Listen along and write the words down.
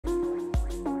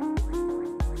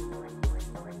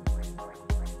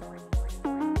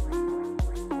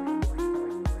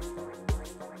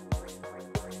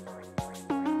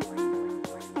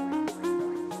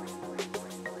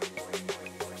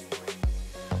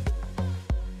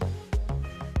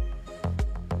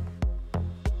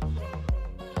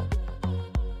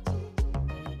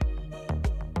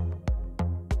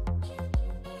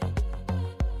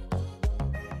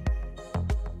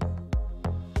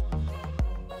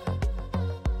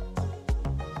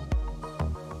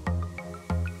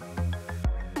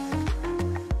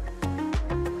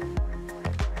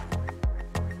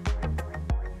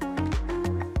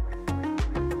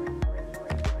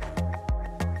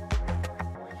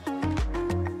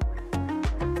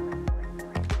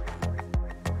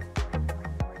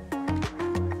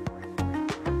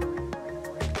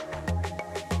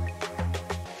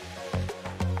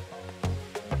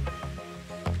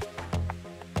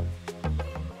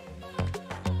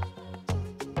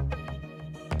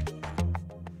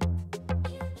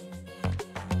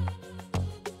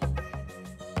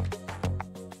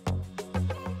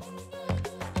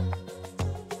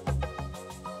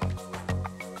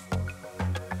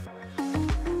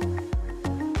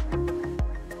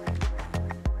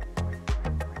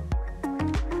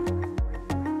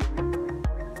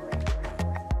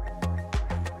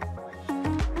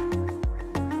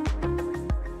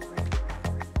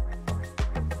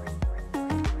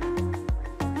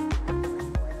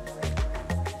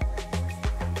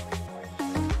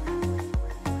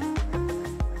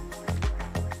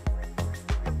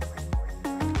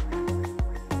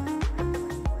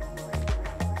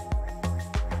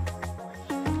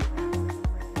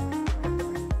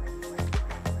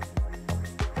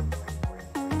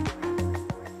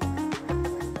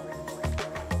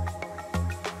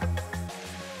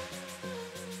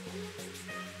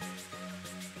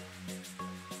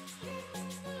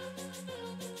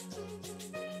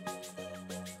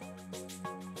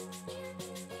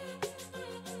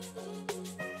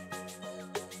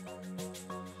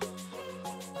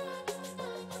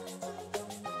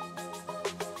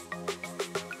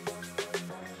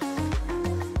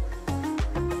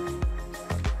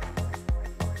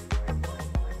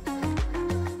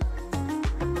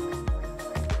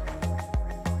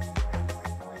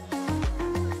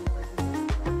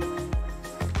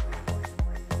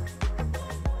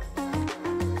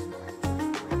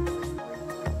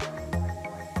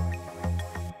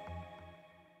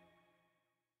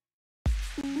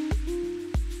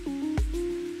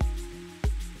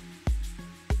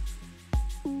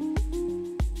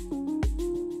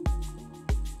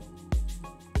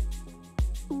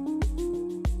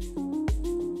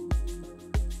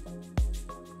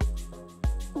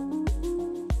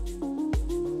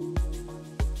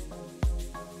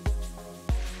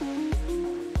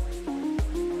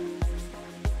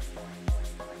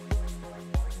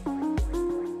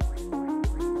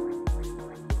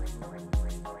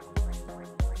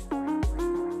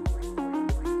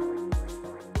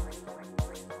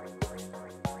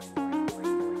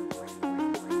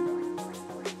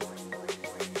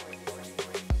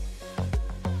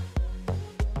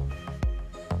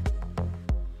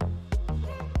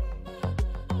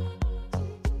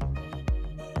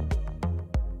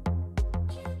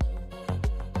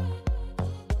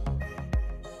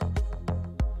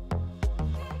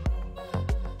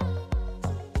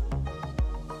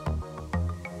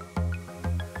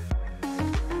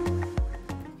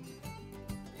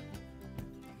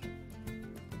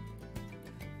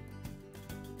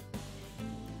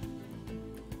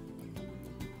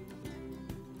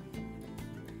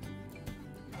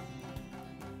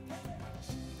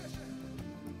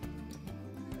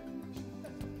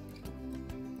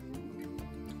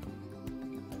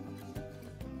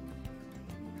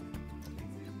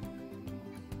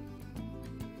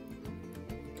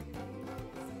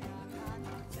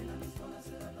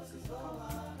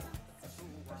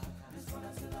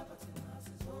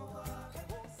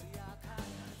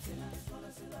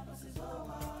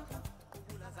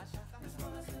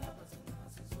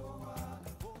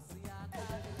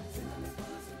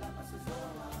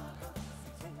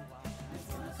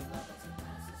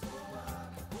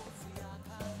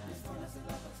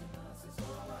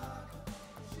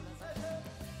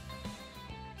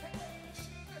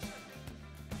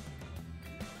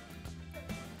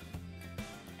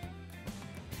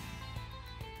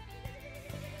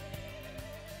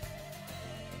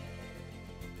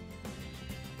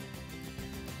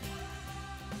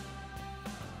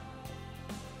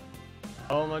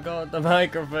Oh my god, the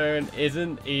microphone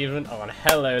isn't even on.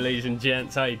 Hello, ladies and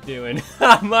gents, how you doing?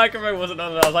 Microphone wasn't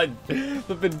on, and I was like,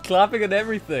 I've been clapping and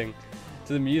everything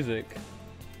to the music.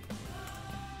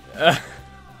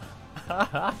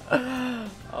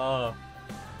 Oh.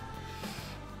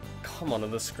 Come on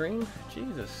the screen?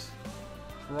 Jesus.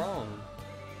 What's wrong?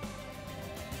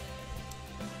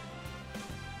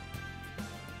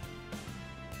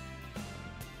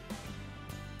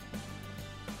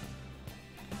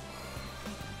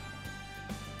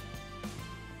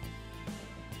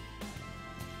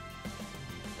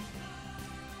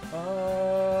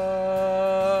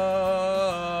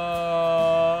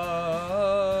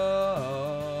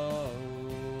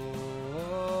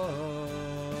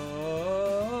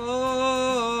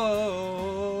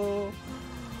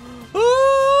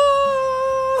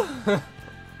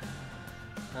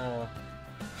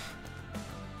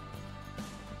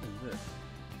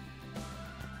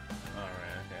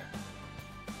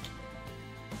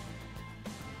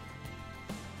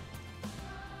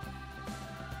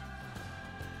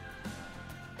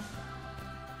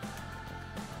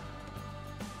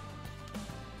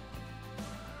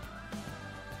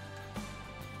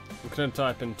 I'm gonna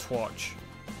type in Twitch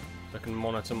so I can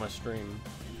monitor my stream.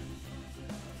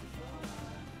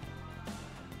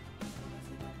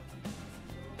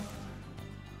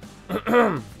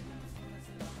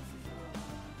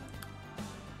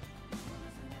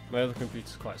 My other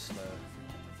computer's quite slow.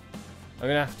 I'm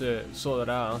gonna have to sort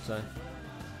that out, aren't I?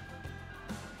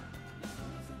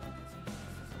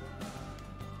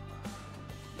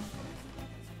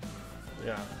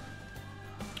 Yeah.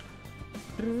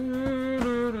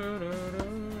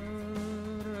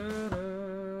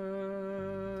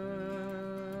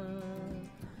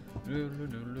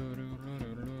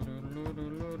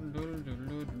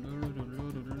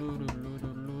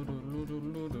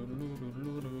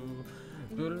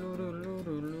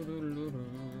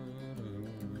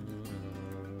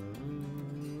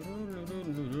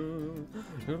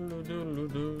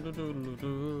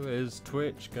 Is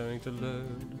Twitch going to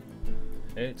load?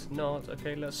 It's not.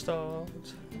 Okay, let's start.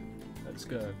 Let's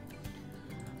go.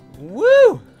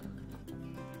 Woo!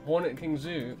 Hornet King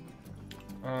Zoo.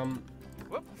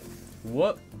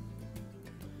 What?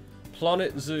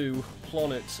 Planet Zoo.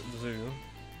 Planet Zoo.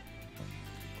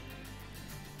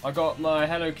 I got my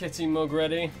Hello Kitty mug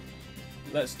ready.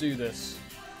 Let's do this.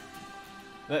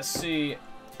 Let's see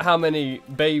how many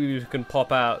babies can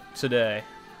pop out today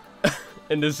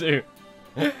in the zoo.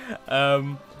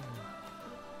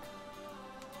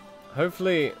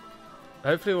 Hopefully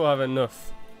we'll have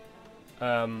enough.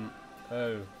 Oh,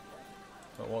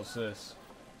 but what's this?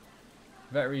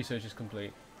 Vet research is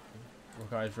complete.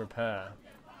 Requires repair.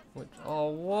 Which? Oh,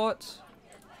 what?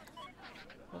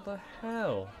 What the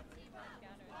hell?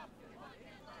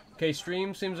 Okay,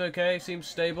 stream seems okay. Seems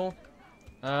stable.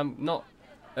 Not.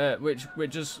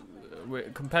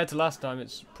 Compared to last time,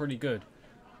 it's pretty good.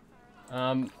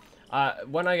 When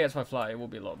I get to my flight, it will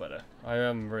be a lot better. I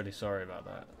am really sorry about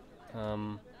that.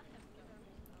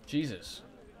 Jesus,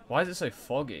 why is it so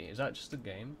foggy? Is that just a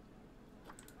game?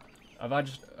 Have I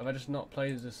just not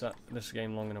played this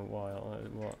game long in a while?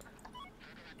 What?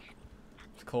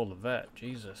 It's called the vet.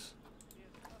 Jesus,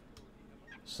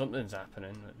 something's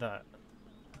happening with that.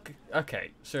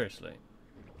 Okay, seriously,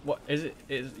 what is it?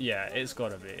 Yeah, it's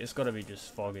gotta be. It's gotta be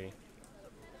just foggy.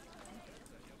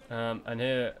 And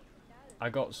here I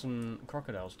got some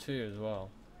crocodiles too as well.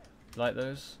 Like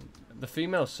those? The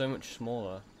female's so much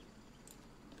smaller.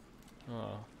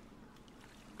 Oh,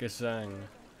 Gesang.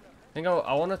 I think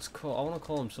I want to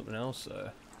call him something else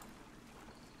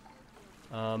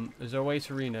though. Is there a way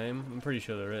to rename? I'm pretty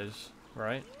sure there is,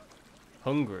 right?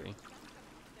 Hungry.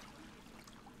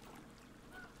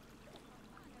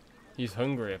 He's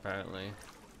hungry apparently.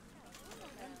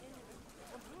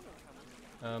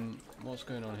 What's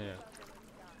going on here?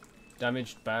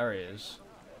 Damaged barriers.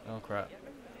 Oh crap.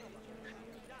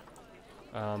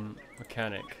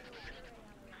 Mechanic.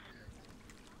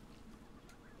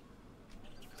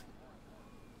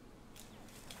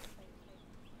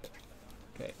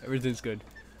 Okay, everything's good.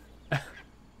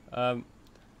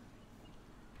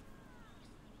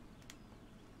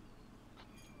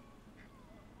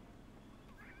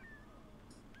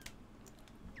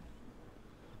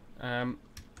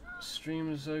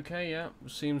 Stream is okay, yeah.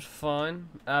 Seems fine.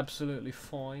 Absolutely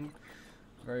fine.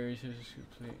 Very research is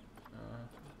complete.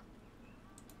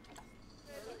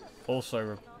 Also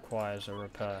requires a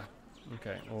repair.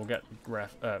 Okay, we'll get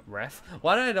ref.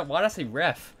 Why did I say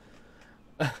ref?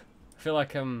 I feel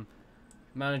like I'm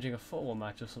managing a football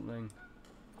match or something.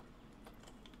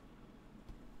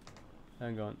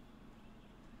 Hang on.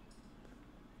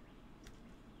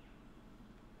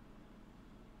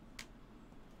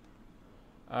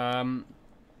 Water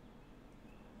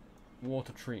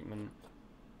treatment.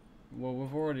 Well,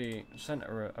 we've already sent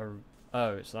her a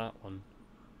oh, it's that one.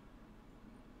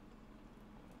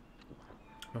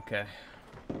 Okay.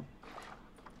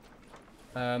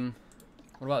 What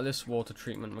about this water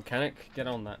treatment mechanic? Get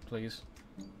on that, please.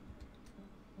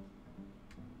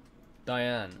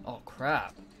 Diane. Oh,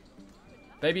 crap.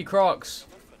 Baby Crocs.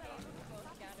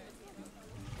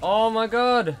 Oh my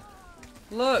god.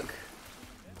 Look.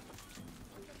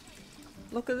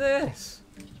 Look at this.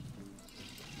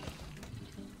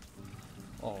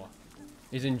 Oh.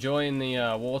 He's enjoying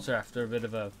the water after a bit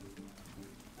of a...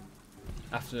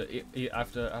 After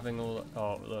having all...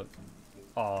 Oh, look.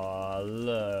 Oh,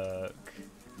 look.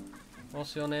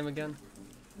 What's your name again?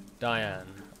 Diane.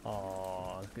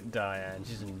 Oh, look at Diane.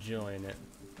 She's enjoying it.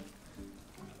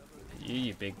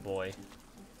 You big boy.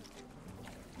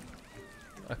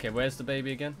 Okay, where's the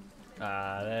baby again?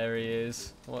 Ah, there he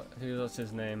is. What's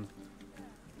his name?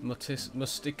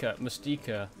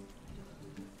 Mustika.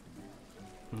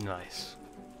 Nice.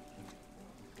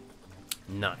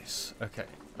 Nice. Okay.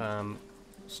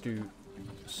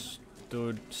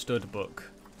 Stud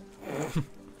book.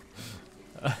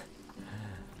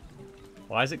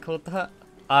 Why is it called that?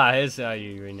 Ah, here's how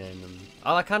you rename them.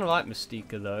 I kind of like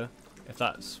Mystica though, if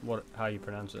that's how you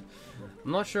pronounce it.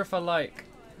 I'm not sure if I like.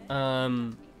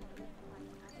 Not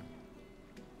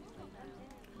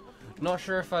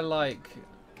sure if I like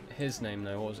his name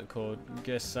though. What was it called?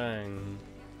 Gesang.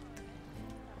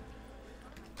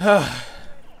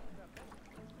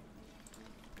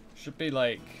 Should be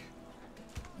like.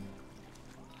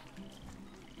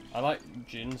 I like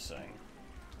ginseng.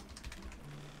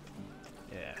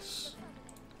 Yes.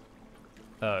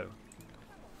 Oh.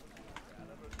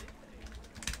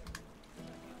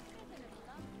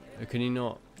 Can you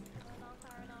not?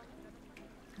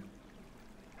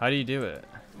 How do you do it?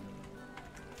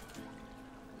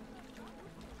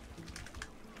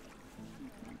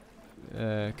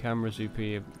 Camera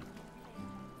ZP.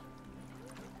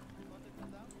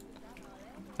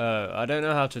 Oh, I don't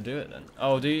know how to do it then.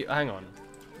 Oh, hang on.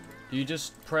 Do you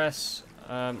just press,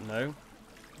 no.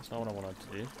 That's not what I wanted to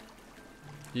do.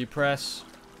 Do you press,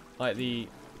 like the...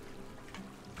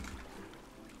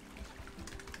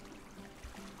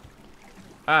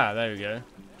 Ah, there we go.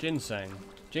 Ginseng.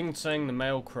 Ginseng the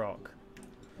male croc.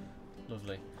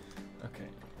 Lovely. Okay.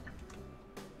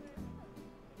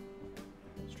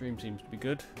 Stream seems to be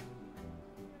good.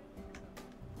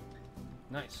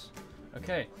 Nice.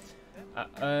 Okay.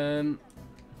 Okay.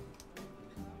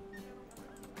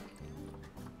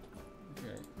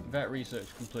 Vet research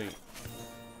complete.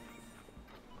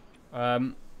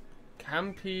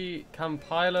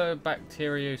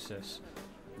 Campylobacteriosis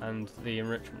and the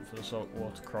enrichment for the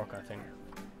saltwater croc, I think.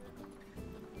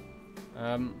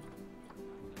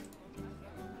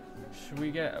 Should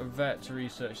we get a vet to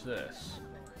research this?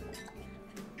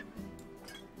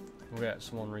 We'll get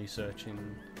someone researching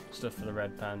stuff for the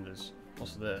red pandas.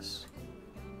 What's this?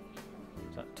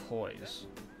 Is that toys?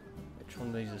 Which one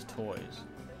of these is toys?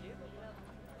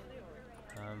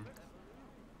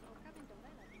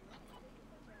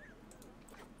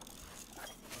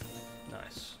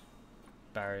 Nice.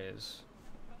 Barriers.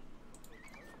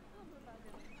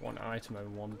 One item over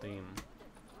one theme.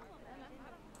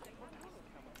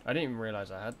 I didn't even realise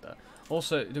I had that.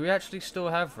 Also, do we actually still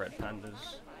have red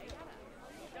pandas?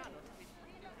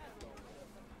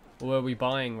 Or were we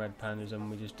buying red pandas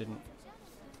and we just didn't?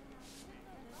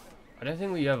 I don't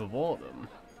think we ever bought them.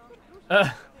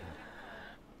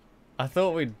 I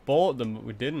thought we'd bought them, but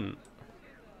we didn't.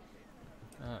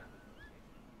 Ah.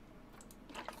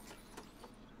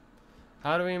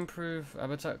 How do we improve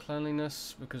habitat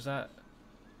cleanliness? Because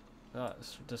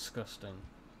that's disgusting.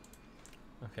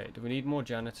 Okay, do we need more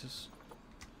janitors?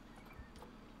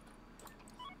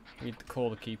 We need to call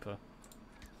the keeper.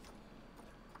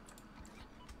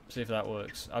 See if that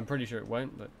works. I'm pretty sure it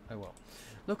won't, but oh well.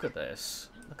 Look at this.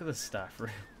 Look at the staff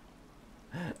room.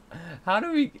 How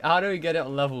do we get it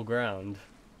on level ground?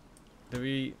 Can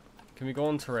we go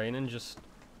on terrain and just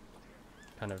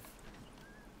kind of...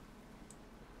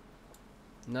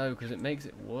 No, because it makes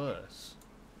it worse.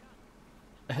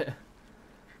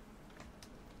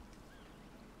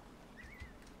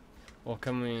 Or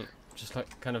can we just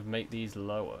like kind of make these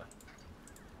lower?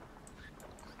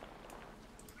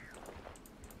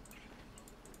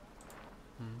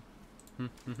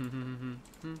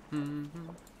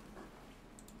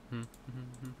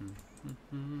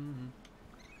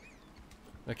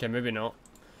 Okay, maybe not.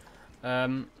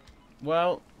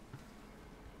 Well.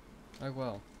 Oh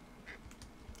well.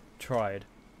 Tried.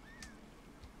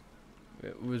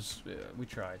 It was we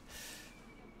tried.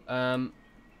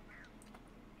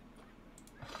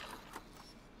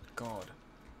 God.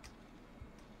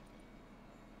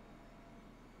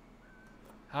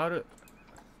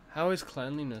 How is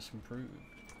cleanliness improved?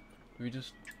 Do we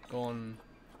just go on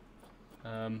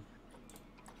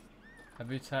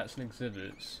habitats and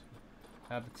exhibits,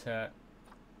 habitat,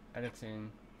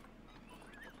 editing.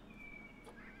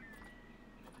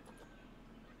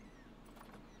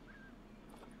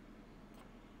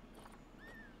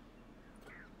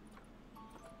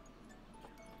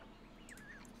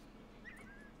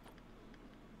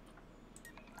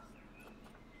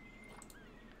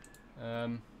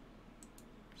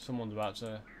 Someone's about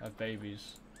to have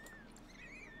babies.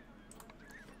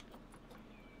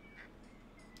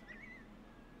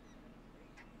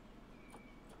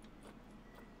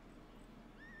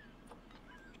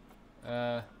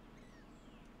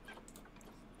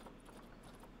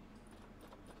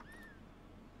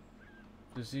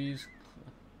 Disease.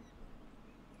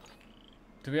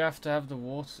 Do we have to have the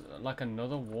water, like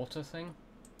another water thing?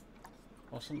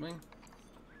 Or something?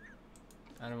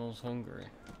 Animals hungry.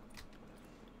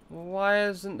 Well, why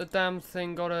hasn't the damn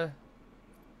thing got a...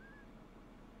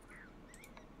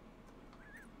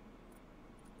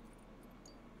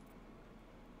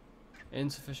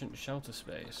 Insufficient shelter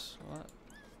space? What?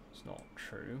 It's not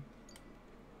true.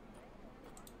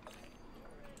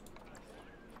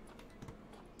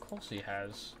 Of course he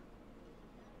has.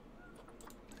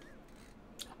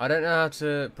 I don't know how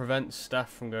to prevent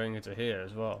staff from going into here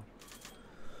as well.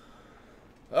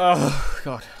 Oh,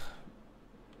 God.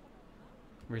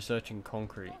 Researching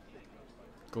concrete.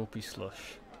 Gulpy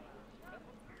slush.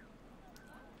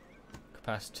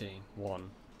 Capacity 1.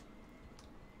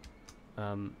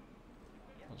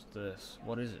 What's this?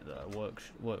 What is it though?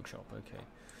 Workshop, okay.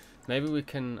 Maybe we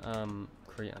can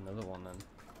create another one then.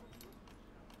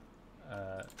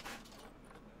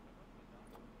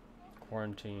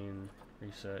 Quarantine,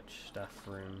 research, staff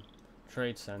room,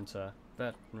 trade center,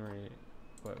 veterinary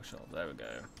workshop. There we go.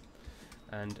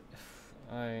 And if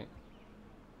I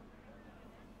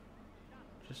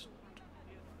just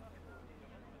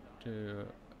do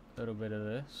a little bit of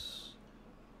this.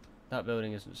 That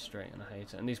building isn't straight and I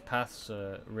hate it. And these paths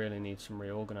really need some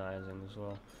reorganizing as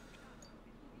well.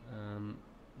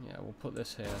 Yeah, we'll put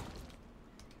this here.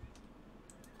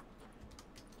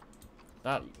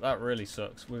 That really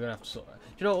sucks. We're gonna have to sort it.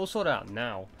 You know what, we'll sort it out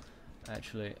now,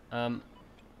 actually.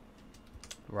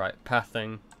 Right,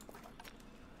 pathing.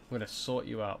 I'm gonna sort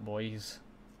you out, boys.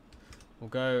 We'll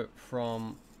go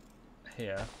from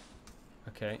here.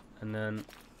 Okay, and then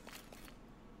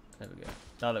there we go.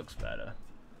 That looks better.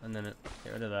 And then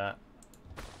get rid of that.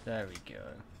 There we go.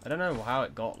 I don't know how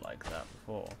it got like that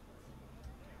before.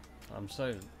 I'm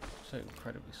so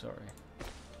incredibly sorry.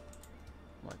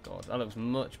 My God, that looks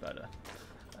much better.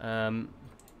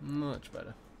 Much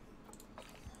better.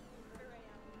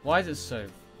 Why is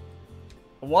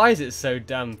it so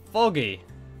damn foggy?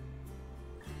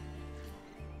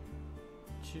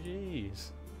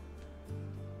 Jeez.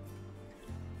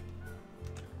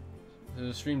 So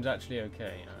the stream's actually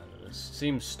okay. It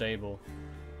seems stable.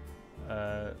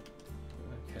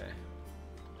 Okay.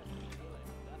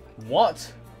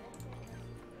 What?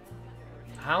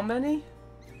 How many?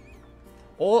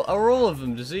 Are all of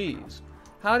them diseased?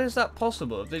 How is that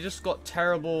possible? Have they just got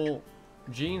terrible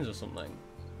genes or something?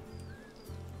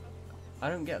 I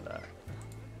don't get that.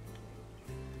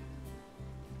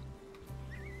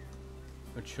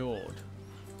 Matured.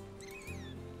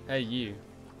 Hey, you.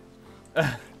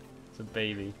 It's a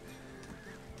baby.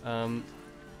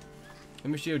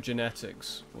 Imagine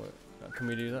genetics. What? Can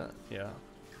we do that? Yeah.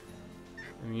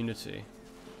 Immunity.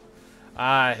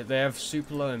 Ah, they have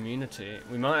super low immunity.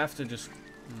 We might have to just...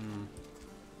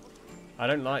 I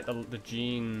don't like the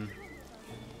gene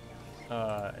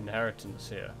inheritance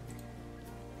here.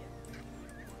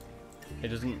 It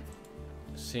doesn't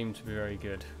seem to be very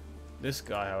good. This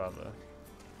guy, however...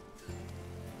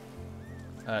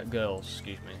 girls,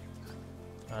 excuse me.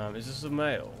 Is this a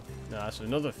male? No, that's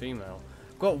another female.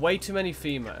 I've got way too many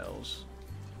females.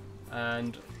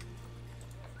 And...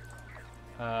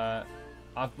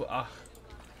 I've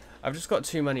just got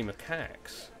too many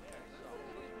macaques.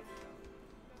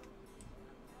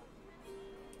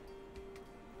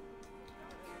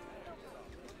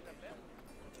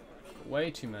 Way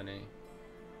too many.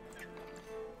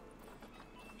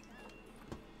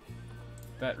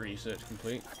 Vet research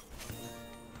complete.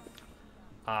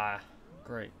 Ah,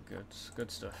 great, good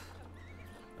stuff.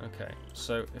 Okay,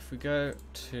 so if we go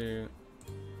to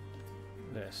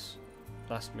this,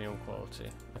 last meal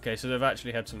quality. Okay, so they've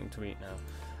actually had something to eat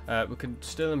now. We can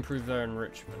still improve their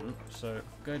enrichment. So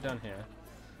go down here.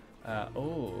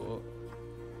 Oh,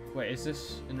 wait, is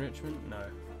this enrichment?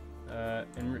 No.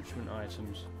 Enrichment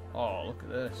items. Oh, look at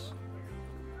this.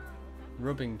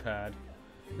 Rubbing pad.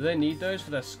 Do they need those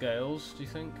for their scales, do you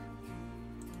think?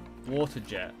 Water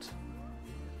jet.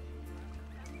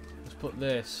 Let's put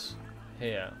this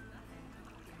here.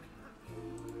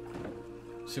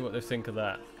 See what they think of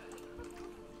that.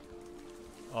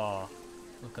 Oh,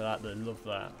 look at that, they love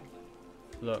that.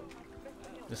 Look,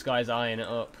 this guy's eyeing it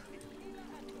up.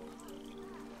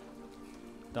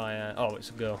 Diane. Oh, it's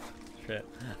a girl. Shit.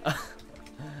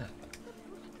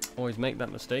 Always make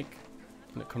that mistake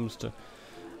when it comes to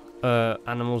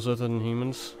animals other than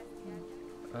humans.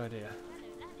 Oh dear.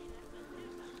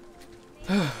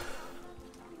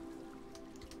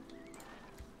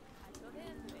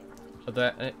 Are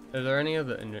there any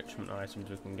other enrichment items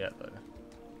we can get though?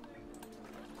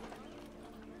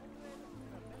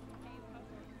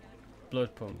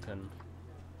 Blood pumpkin.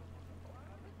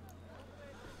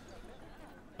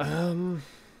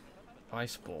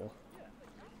 Ice ball.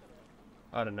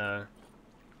 I don't know.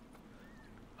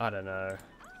 I don't know.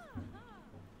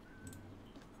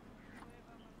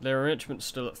 Their enrichment's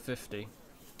still at 50.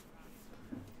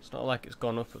 It's not like it's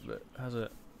gone up a bit, has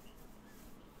it?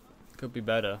 Could be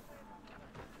better.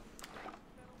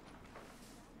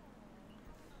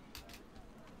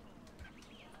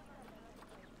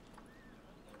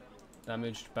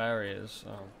 Damaged barriers.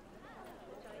 Oh.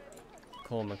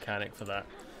 Call a mechanic for that.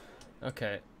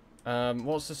 Okay.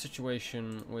 What's the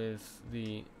situation with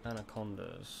the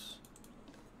anacondas?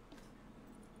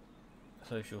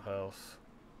 Social health.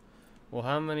 Well,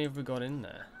 how many have we got in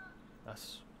there?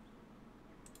 That's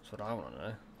what I want to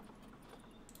know.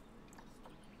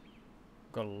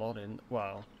 Got a lot in.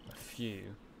 Well, a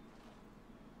few.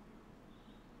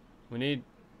 We need.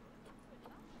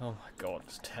 Oh my god,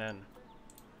 it's 10.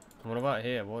 What about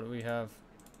here? What do we have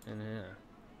in here?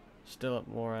 Still up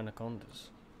more anacondas.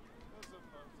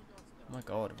 Oh my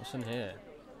god, what's in here?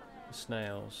 The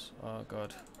snails. Oh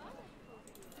god.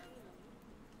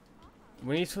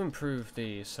 We need to improve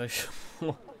the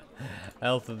social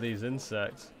health of these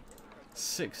insects.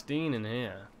 16 in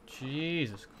here.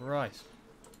 Jesus Christ.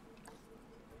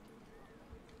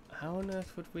 How on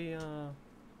earth would we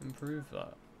improve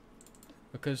that?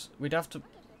 Because we'd have to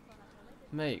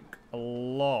make a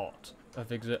lot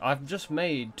of I've just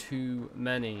made too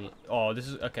many. Oh, this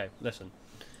is okay. Listen,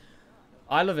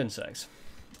 I love insects,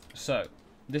 so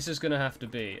this is gonna have to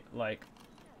be like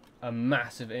a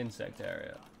massive insect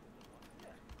area.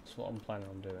 That's what I'm planning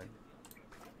on doing.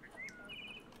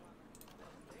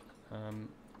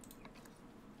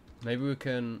 Maybe we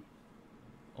can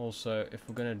also, if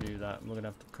we're gonna do that, we're gonna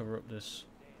have to cover up this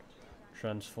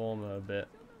transformer a bit.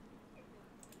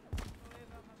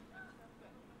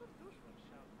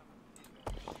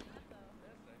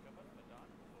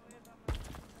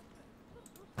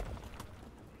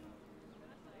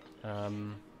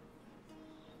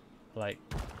 Like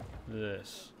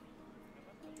this.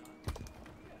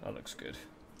 That looks good.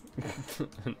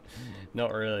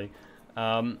 Not really.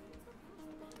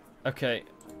 Okay,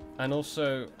 and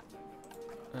also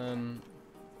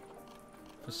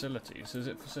facilities. Is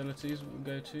it facilities we'll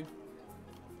go to?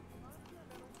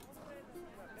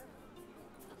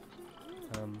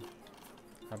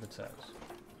 Habitats.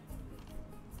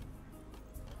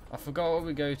 I forgot what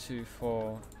we go to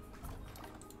for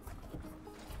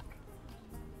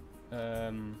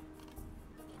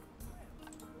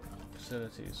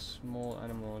facilities, small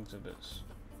animal exhibits.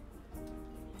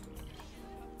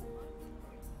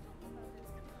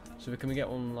 So can we get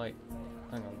one like,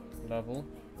 hang on, level?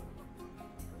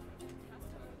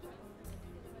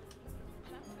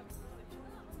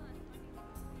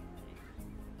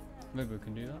 Maybe we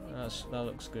can do that. That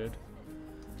looks good.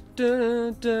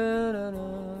 Da, da, da,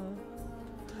 da.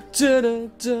 Da, da,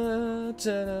 da,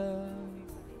 da, da.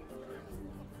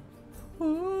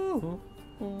 Ooh,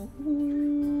 ooh,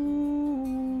 ooh.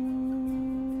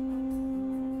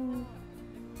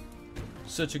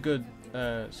 Such a good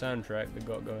soundtrack they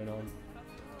got going on.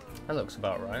 That looks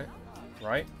about right.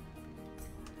 Right?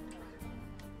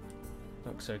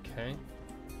 Looks okay.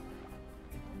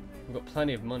 We've got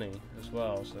plenty of money as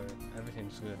well, so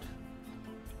everything's good.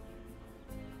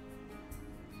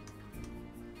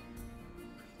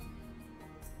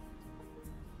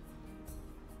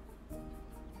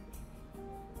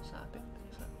 Is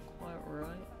that quite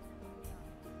right?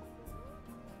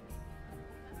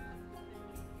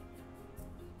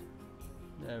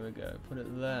 There we go. Put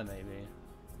it there, maybe.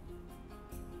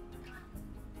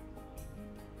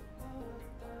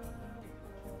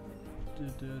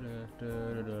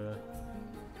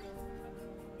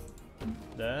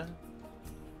 There.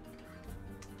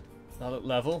 That look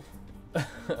level.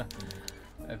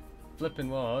 Flipping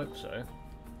well, I hope so.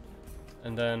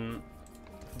 And then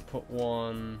Put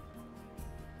one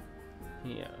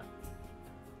here.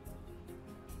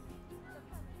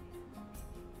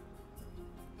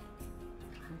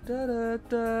 Da da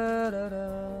da da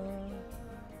da.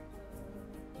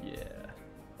 Yeah.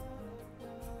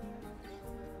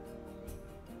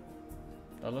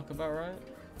 That look about right?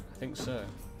 I think so.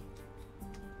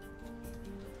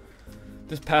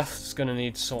 This path's gonna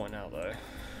need sorting out though.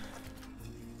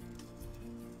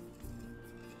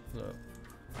 Look.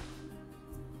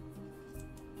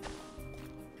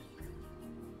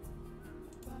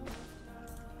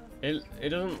 It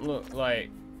doesn't look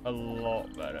like a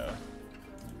lot better.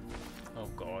 Oh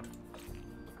god.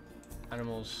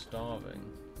 Animals starving.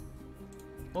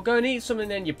 Well, go and eat something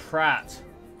then, you prat.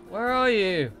 Where are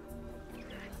you?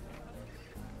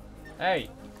 Hey,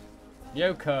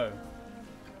 Yoko.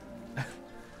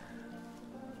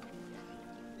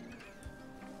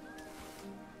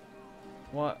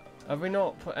 What? Have we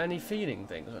not put any feeding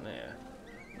things in here?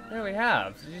 Yeah, we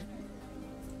have.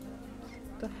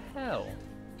 What the hell?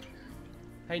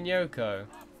 Hey, Nyoko.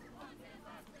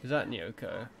 Is that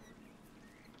Nyoko?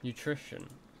 Nutrition.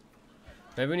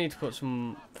 Maybe we need to put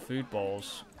some food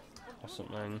bowls or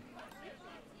something.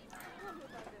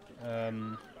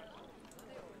 Over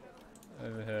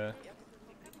here.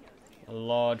 A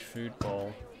large food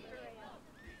bowl.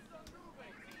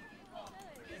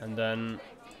 And then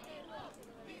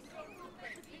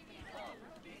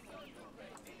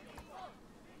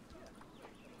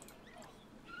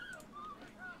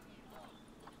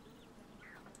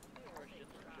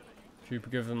should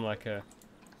we give them like a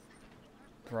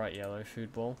bright yellow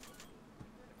food bowl?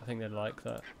 I think they'd like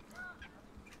that.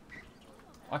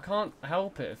 I can't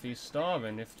help it if he's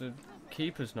starving, if the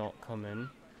keeper's not coming.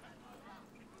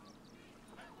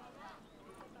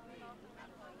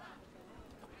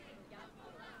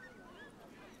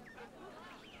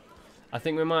 I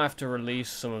think we might have to release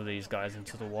some of these guys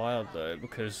into the wild though,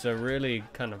 because they're really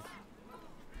kind of...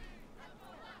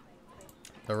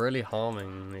 they're really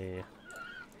harming the...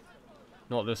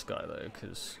 not this guy though,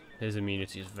 because his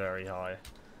immunity is very high.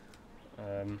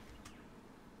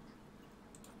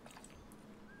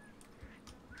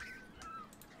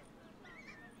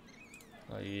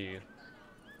 Are you?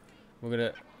 We're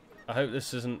gonna... I hope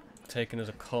this isn't taken as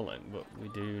a culling, but we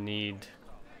do need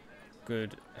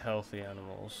good, healthy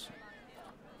animals.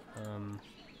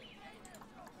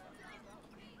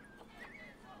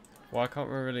 Why can't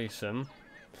we release him?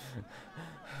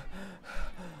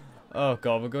 Oh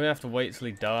god, we're going to have to wait till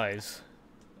he dies.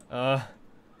 Oh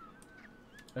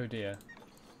dear.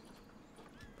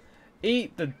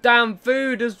 Eat the damn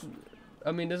food!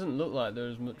 I mean, doesn't look like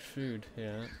there's much food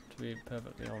here, to be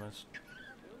perfectly honest.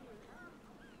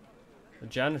 The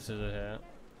janitors are here.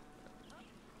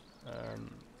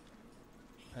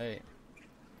 Hey.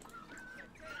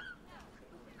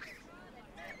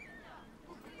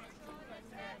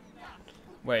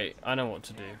 Wait, I know what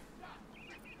to do.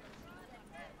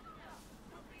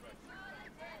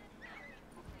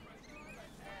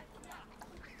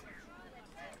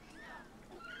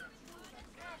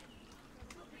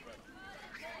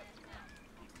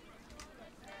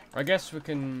 I guess we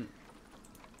can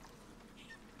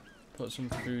put some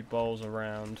food bowls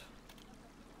around.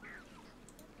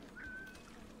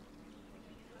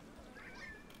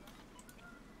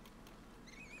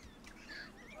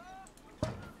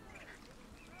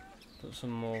 Put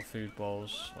some more food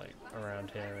bowls, like,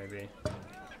 around here, maybe.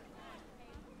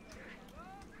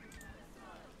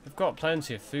 We've got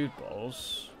plenty of food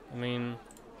bowls. I mean,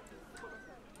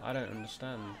 I don't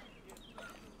understand.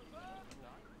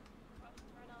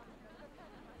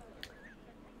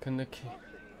 Can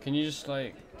you just,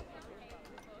 like...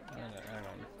 hang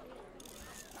on.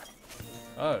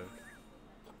 Oh.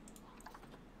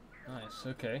 Nice,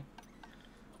 okay.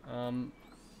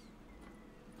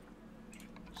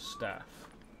 Staff.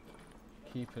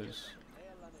 Keepers.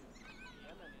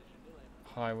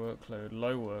 High workload,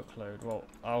 low workload. Well,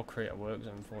 I'll create a work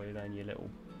zone for you then, you little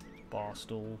bar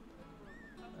stool.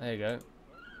 There you go.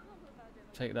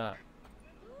 Take that.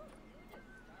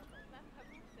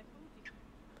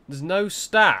 There's no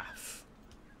staff.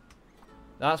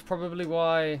 That's probably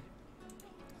why...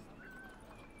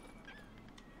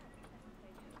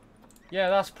 yeah,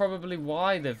 that's probably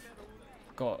why they've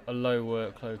got a low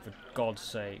workload, for God's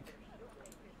sake.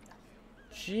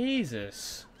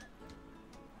 Jesus.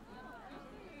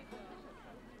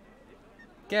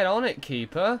 Get on it,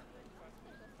 keeper.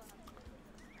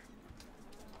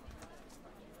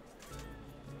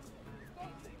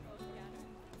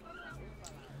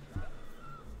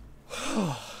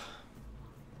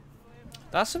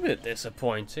 That's a bit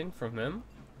disappointing from him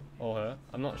or her.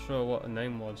 I'm not sure what her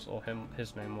name was or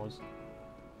his name was.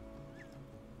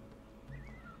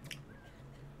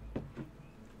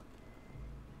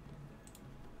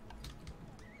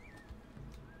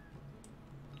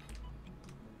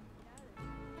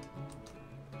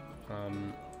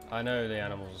 I know the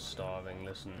animals are starving,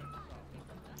 listen.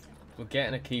 We're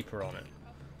getting a keeper on it.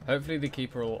 Hopefully the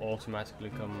keeper will automatically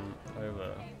come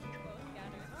over.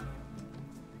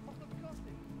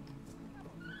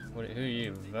 What, who are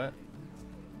you, vet?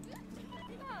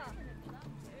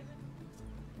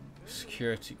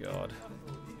 Security guard.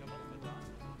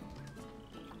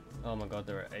 Oh my god,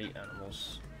 there are 8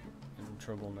 animals in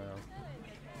trouble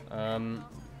now.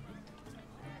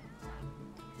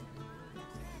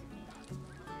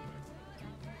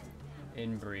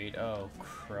 Inbreed. Oh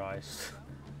Christ.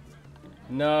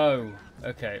 No.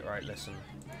 Okay, right. Listen.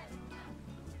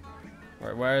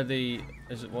 Right, where are the?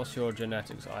 Is it? What's your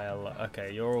genetics? IL.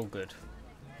 Okay, you're all good.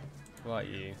 Right,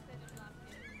 you.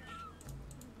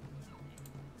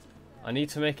 I need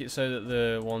to make it so that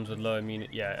the ones with low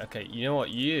immunity. Yeah. Okay. You know what?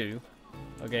 You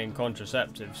are getting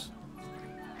contraceptives.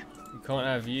 You can't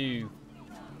have you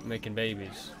making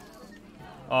babies.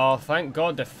 Oh, thank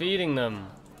God they're feeding them.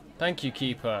 Thank you,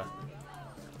 keeper.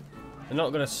 They're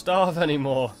not gonna starve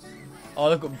anymore. Oh,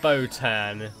 look at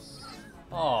Botan.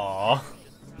 Aww.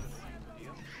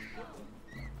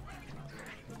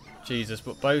 Jesus,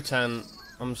 but Botan,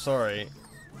 I'm sorry.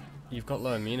 You've got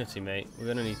low immunity, mate. We're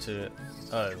gonna need to...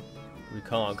 Oh, we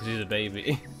can't because he's a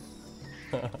baby.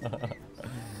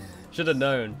 Should have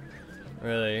known,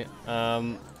 really.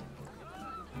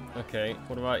 Okay,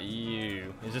 what about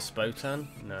you? Is this Botan?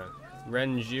 No.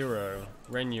 Renjiro.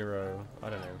 I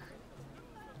don't know.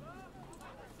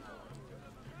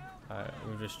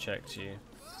 We've just checked you.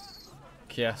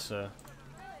 Kiesa.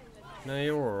 No,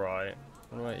 you're alright.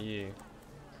 What about you?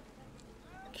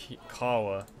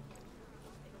 Kawa.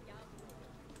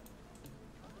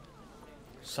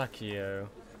 Sakio.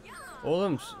 All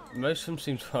of them, most of them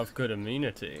seem to have good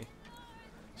immunity.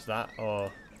 Is that,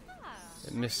 or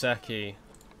Misaki?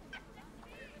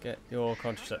 Get your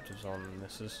contraceptives on,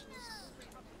 missus.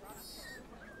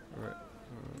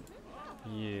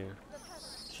 You.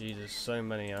 Jesus, so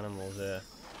many animals here.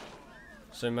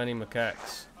 So many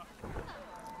macaques.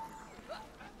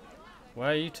 Where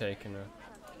are you taking her?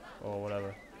 Or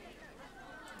whatever.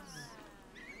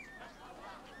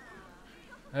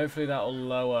 Hopefully that'll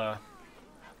lower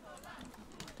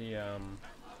the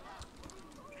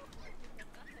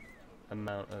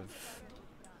amount of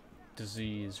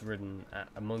disease-ridden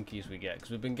monkeys we get, because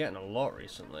we've been getting a lot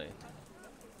recently.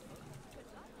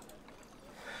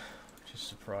 Which is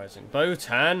surprising.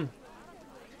 Botan!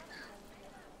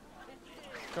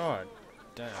 God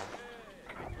damn.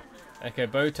 Okay,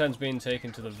 Botan's being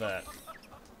taken to the vet.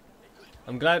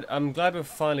 I'm glad we've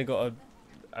finally got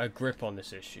a grip on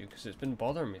this issue, because it's been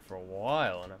bothering me for a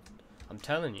while, and I'm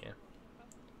telling you,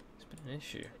 it's been an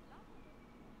issue.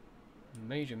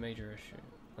 Major issue.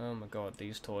 Oh my god,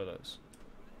 these toilets.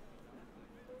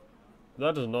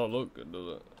 That does not look good,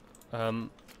 does it? Oh my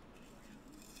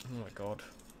god.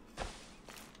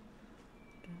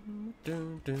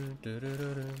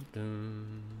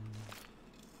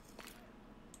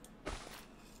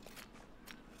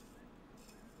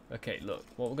 Okay, look,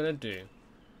 what we're gonna do,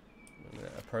 I'm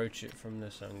gonna approach it from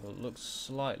this angle. It looks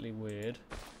slightly weird.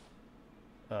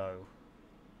 Oh.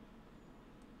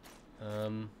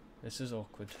 This is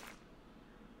awkward.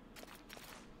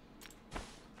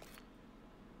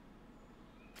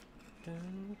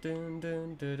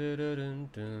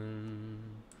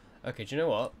 Okay, do you know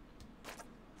what?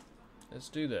 Let's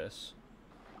do this.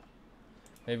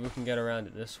 Maybe we can get around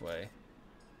it this way.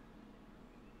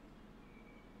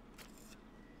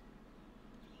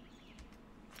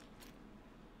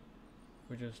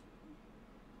 We just...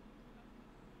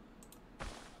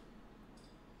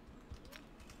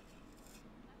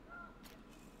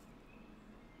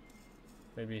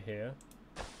 maybe here.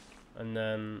 And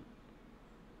then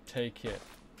take it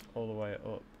all the way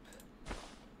up.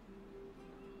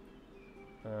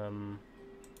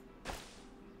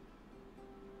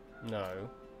 No.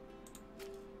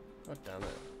 God damn it.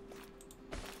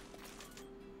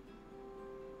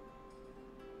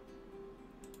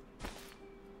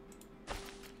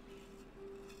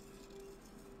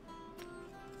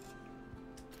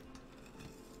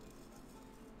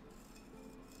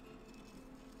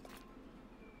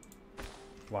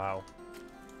 Wow.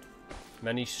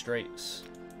 Many straits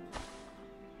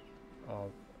are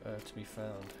to be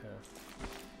found here.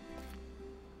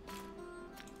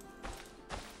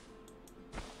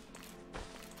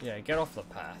 Yeah, get off the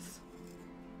path.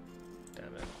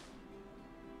 Damn it.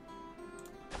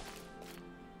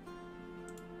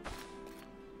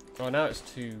 Oh, now it's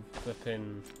too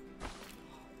flipping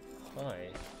high.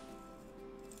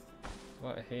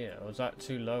 Right here. Or was that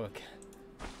too low again?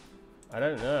 I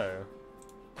don't know.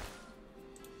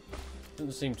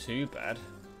 Doesn't seem too bad.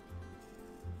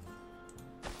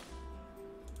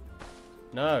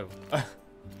 No.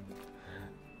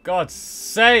 God's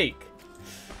sake!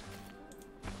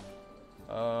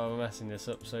 Oh, I'm messing this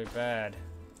up so bad.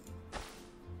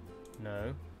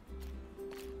 No.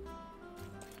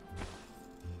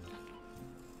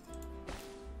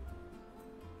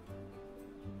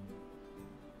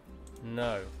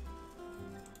 No.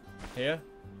 Here?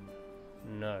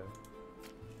 No.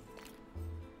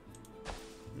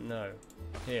 No.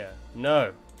 Here?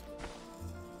 No.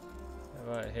 How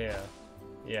about here?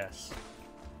 Yes.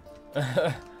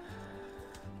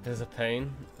 There's a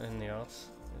pain in the arse.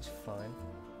 It's fine.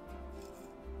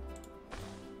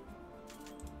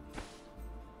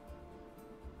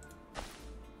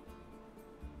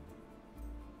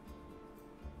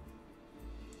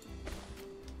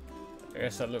 I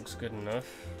guess that looks good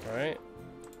enough, right?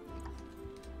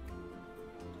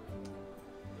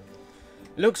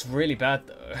 It looks really bad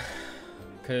though,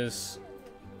 because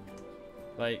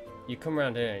like you come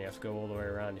around here and you have to go all the way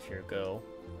around if you're a girl,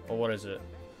 or what is it?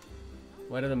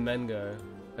 Where do the men go?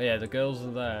 Oh yeah, the girls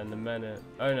are there and the men are.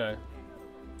 Oh no.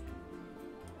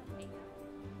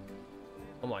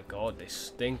 Oh my god, they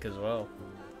stink as well.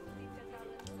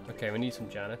 Okay, we need some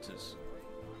janitors.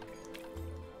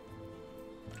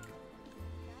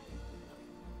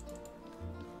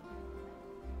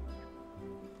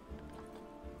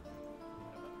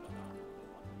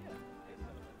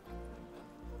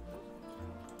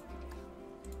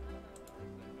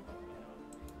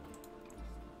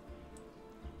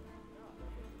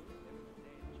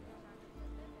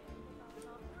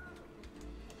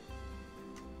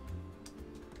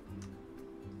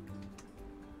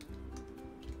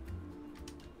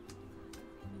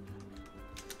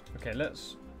 Okay,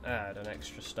 let's add an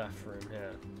extra staff room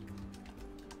here.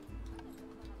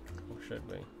 Or should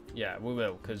we? Yeah, we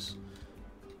will, because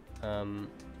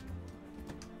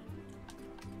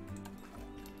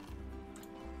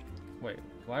wait,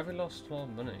 why have we lost a lot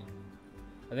of money?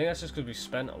 I think that's just because we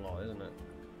spent a lot, isn't it?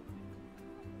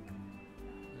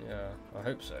 Yeah, I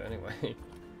hope so, anyway.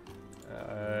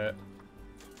 There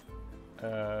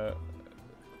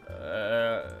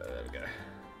we go.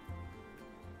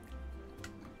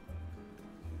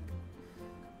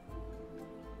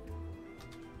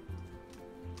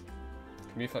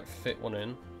 Can we like fit one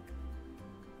in?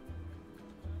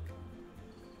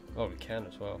 Oh, we can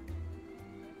as well.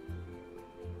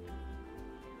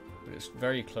 But it's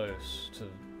very close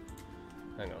to.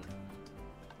 Hang on.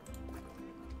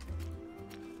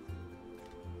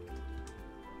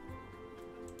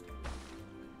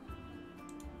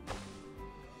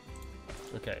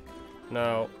 Okay,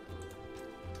 now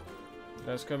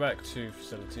let's go back to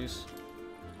facilities.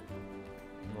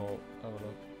 We'll have a look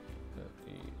at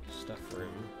the staff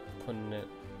room, putting it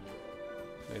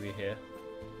maybe here.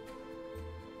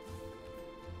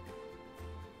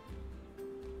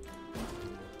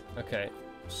 Okay,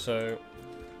 so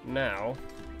now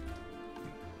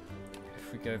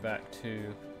if we go back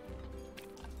to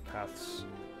paths.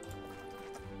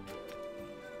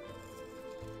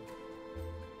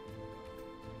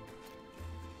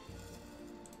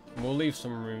 We'll leave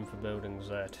some room for buildings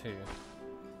there too,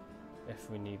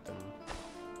 if we need them.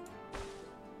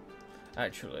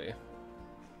 Actually,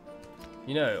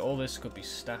 you know, all this could be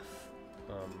staff.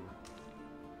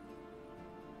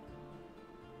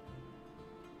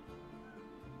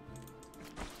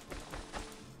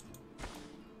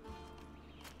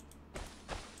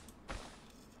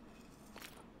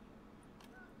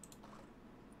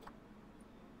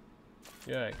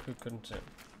 Yeah, it could, couldn't it?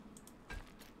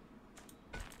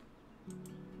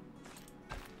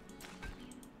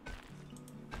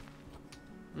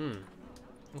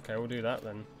 Okay, we'll do that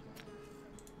then.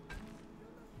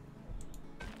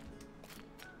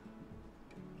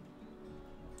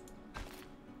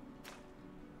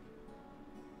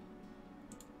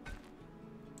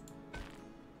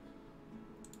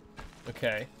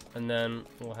 Okay, and then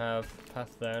we'll have a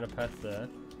path there and a path there.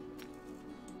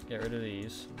 Get rid of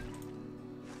these.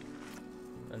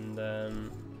 And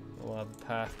then we'll have a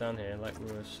path down here, like we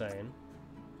were saying.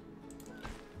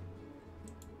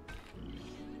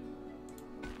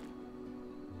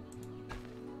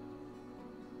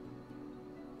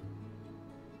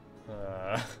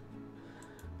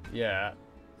 Yeah,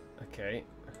 okay.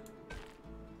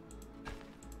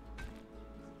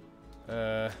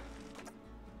 There's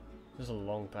a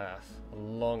long path. A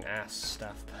long ass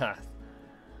staff path.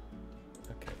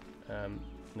 Okay,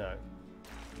 no.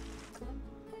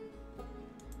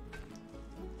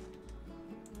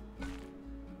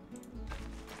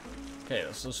 Okay,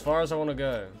 that's as far as I want to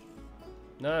go.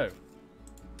 No.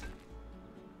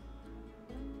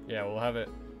 Yeah, we'll have it.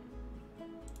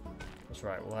 That's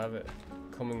right, we'll have it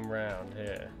coming round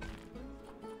here.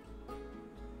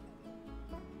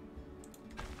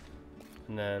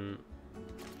 And then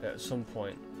at some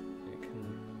point it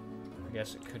can, I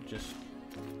guess it could just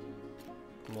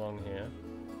come along here.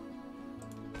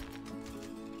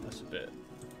 That's a bit.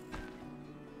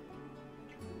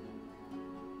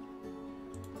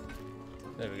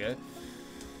 There we go.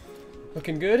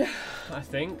 Looking good, I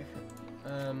think.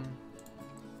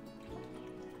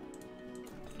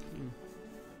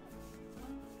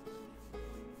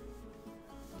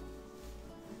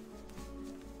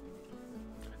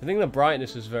 I think the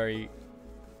brightness is very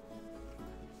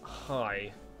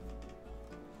high.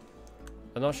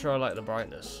 I'm not sure I like the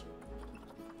brightness.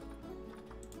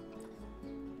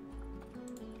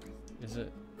 Is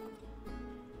it?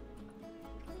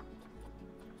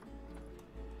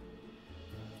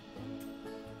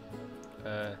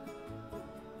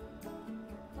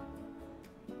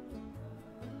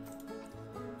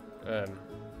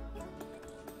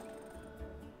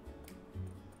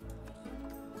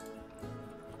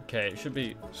 Okay, it should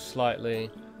be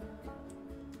slightly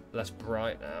less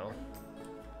bright now.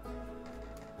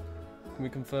 Can we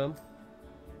confirm?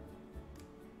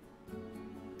 I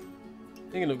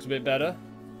think it looks a bit better.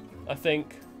 I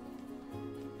think.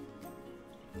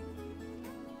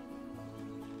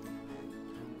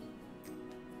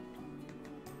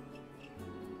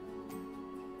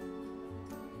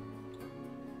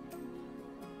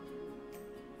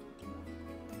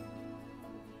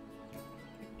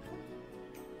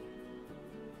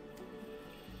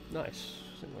 Nice.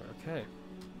 I think we're okay.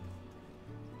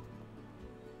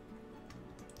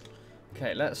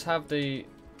 Okay, let's have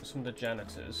some of the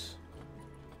janitors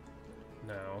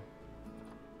now.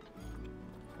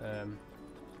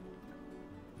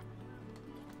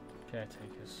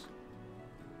 Caretakers.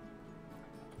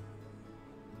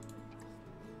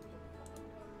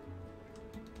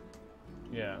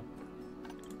 Yeah.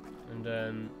 And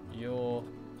then you're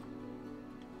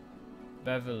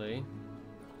Beverly.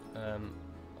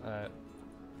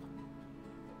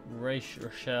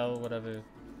 Rochelle, whatever,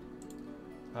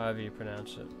 however you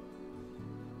pronounce it.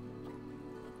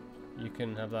 You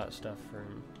can have that stuff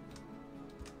room,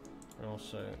 and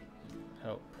also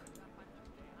help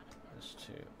this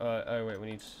too. Oh wait,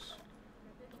 we need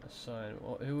to assign.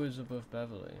 Who is above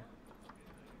Beverly?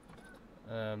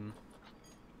 I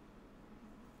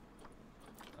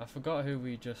forgot who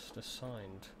we just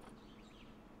assigned.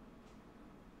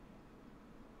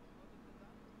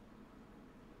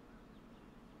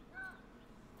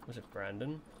 Was it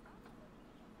Brandon?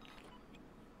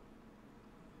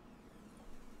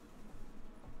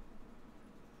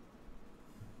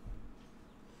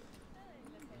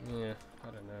 Yeah, I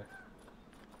don't know.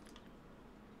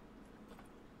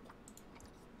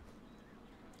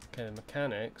 Okay, the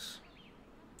mechanics.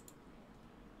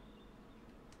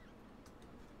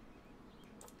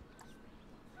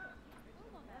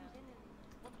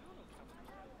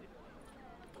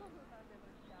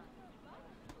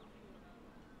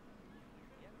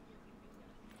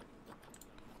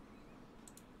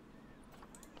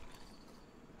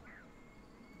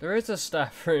 There is a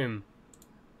staff room.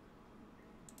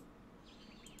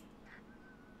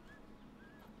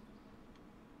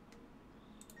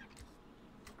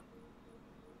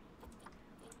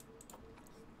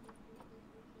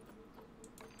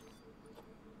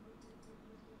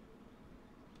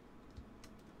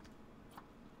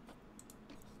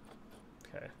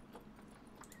 Okay.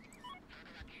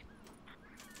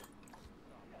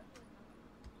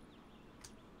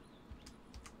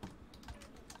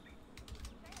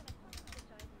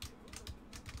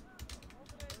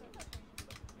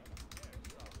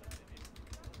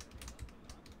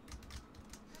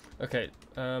 Okay,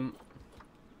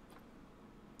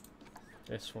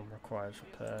 this one requires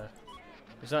repair.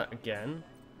 Is that again?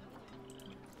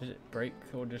 Is it break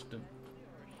or just a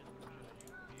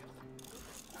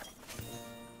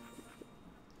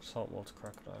saltwater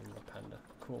crocodile and a panda?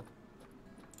 Cool.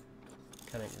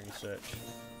 Mechanic research.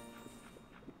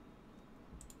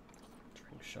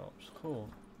 Drink shops. Cool.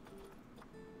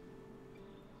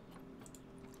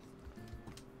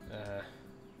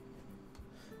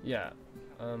 Yeah.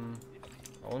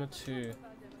 I wanted to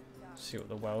see what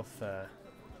the welfare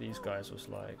of these guys was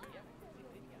like.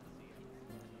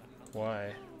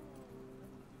 Why?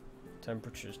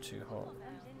 Temperature's too hot.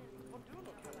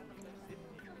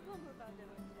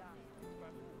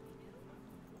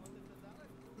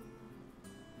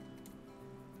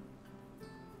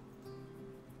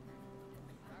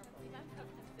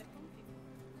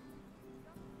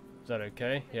 Is that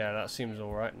okay? Yeah, that seems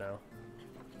alright now.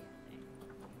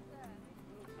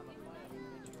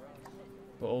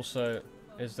 But also,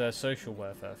 is their social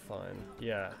welfare fine?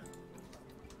 Yeah.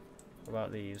 What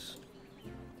about these?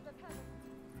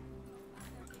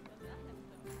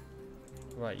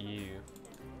 Right, you.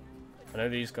 I know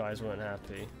these guys weren't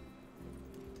happy.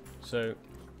 So,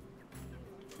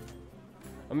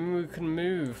 I mean, we can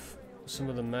move some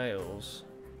of the males.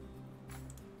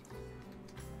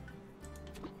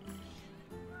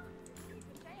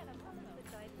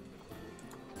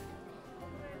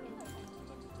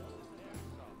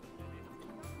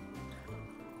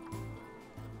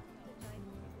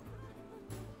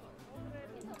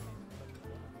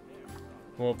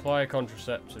 We'll apply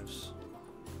contraceptives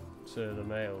to the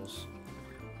males.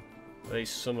 At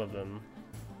least some of them.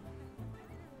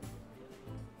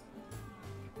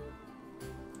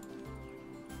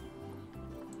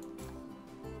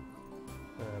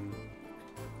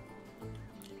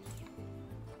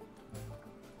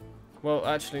 Well,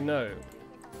 actually, no.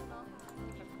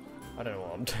 I don't know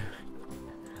what I'm doing.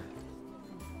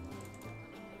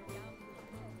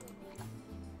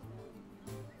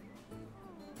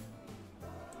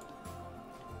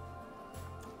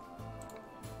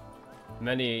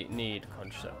 Many need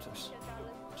contraceptives.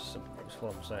 That's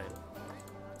what I'm saying.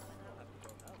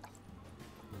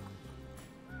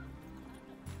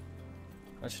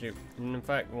 Actually, in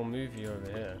fact, we'll move you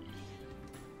over here.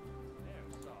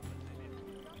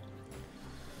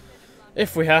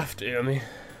 If we have to, I mean.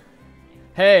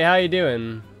 Hey, how you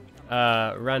doing?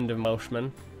 Random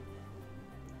Welshman.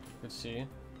 Good to see you.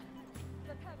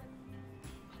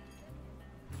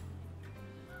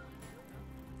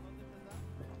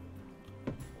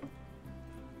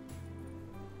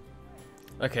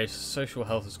 Okay, so social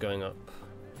health is going up.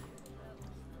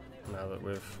 Now that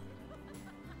we've...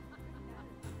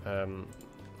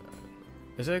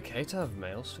 is it okay to have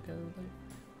males together then?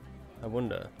 I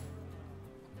wonder.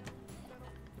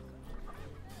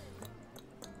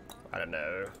 I don't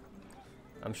know.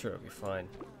 I'm sure it'll be fine.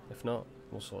 If not,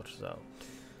 we'll sort it out.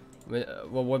 I mean,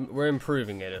 well, we're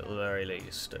improving it at the very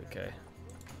least, okay?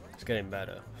 It's getting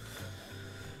better.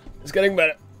 It's getting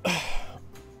better.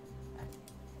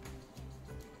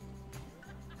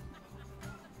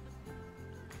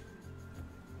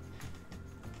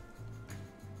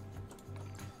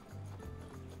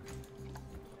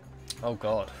 Oh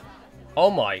god. Oh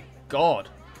my god.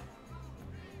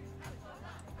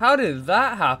 How did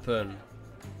that happen?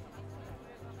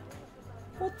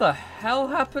 What the hell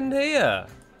happened here?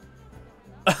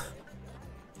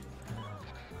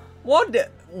 What?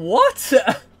 What?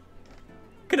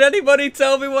 Can anybody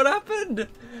tell me what happened?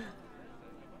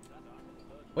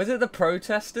 Was it the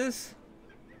protesters?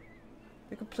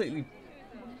 They completely...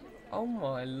 Oh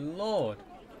my lord.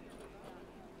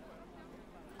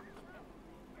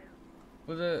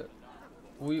 Was it...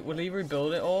 Will he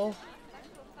rebuild it all?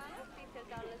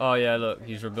 Oh yeah, look,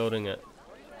 he's rebuilding it.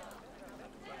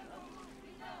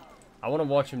 I want to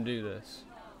watch him do this.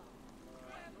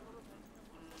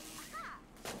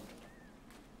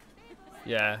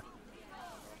 Yeah.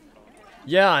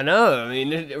 Yeah, I know. I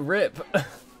mean, rip.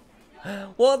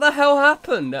 What the hell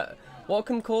happened? What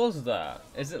can cause that?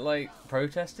 Is it like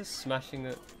protesters smashing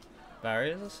the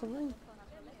barriers or something?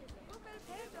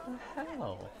 What the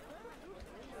hell?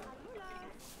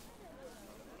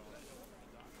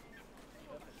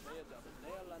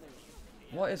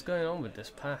 What is going on with this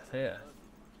path here?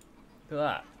 Look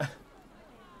at that.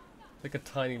 Like a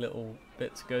tiny little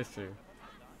bit to go through.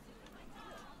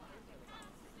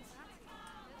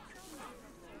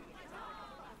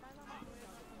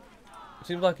 It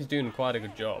seems like he's doing quite a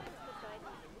good job.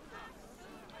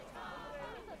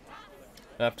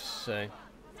 I have to say.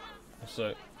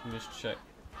 So, let me just check.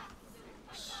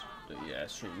 Yeah,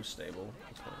 stream stable.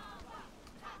 That's fine.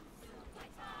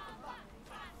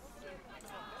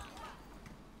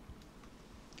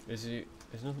 Is he?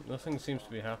 Nothing seems to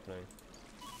be happening.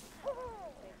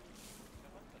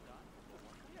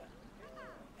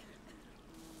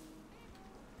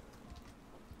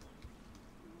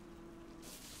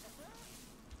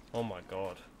 Oh my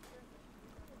god.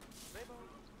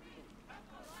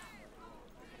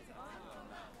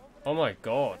 Oh my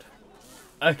god.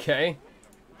 Okay.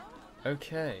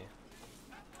 Okay.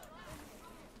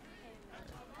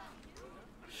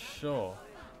 Sure.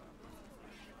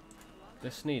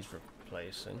 This needs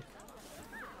replacing.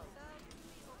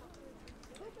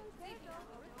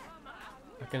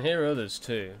 I can hear others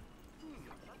too.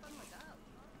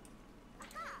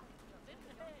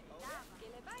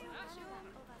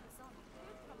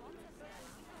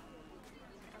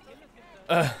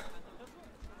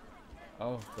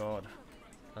 Oh god.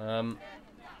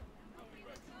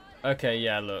 Okay,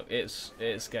 yeah, look, it's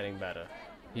getting better.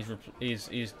 He's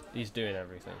doing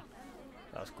everything.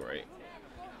 That's great.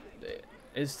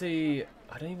 Is the...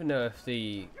 I don't even know if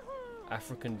the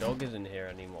African dog is in here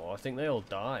anymore. I think they all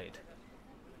died.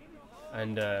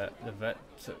 And the vet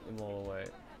took them all away.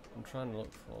 I'm trying to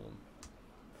look for them.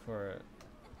 For it.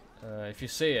 If you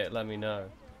see it, let me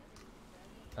know.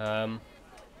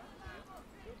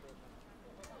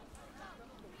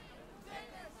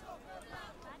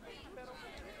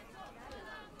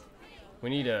 We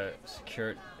need a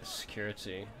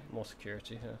security, more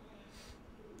security here.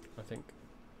 I think.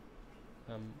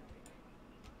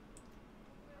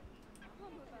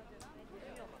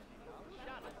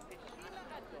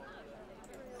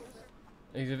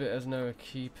 Exhibit has no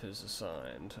keepers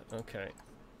assigned. Okay.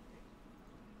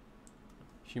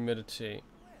 Humidity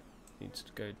needs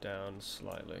to go down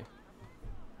slightly.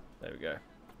 There we go.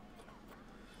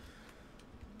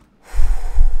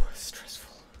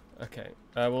 Stressful. Okay.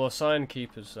 We'll assign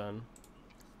keepers then.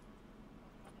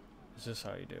 Is this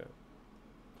how you do it?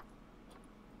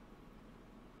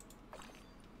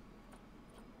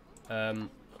 I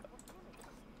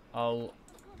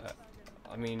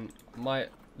mean,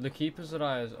 the keepers that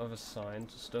I've assigned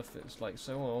to stuff, it's like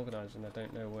so unorganized and I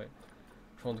don't know which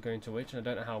one's going to which, and I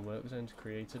don't know how work zones are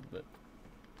created, but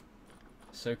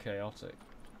it's so chaotic.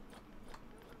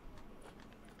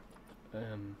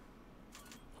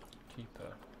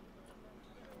 Keeper.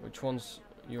 Which ones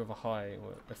you have a high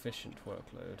efficient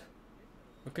workload?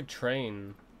 We could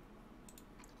train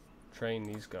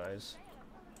these guys.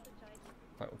 In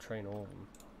fact, we'll train all of them.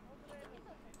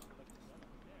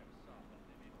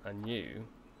 And you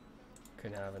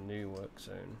can have a new work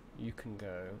zone. You can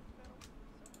go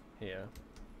here.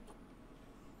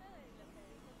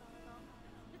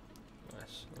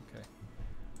 Nice, okay.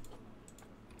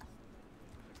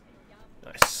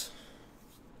 Nice.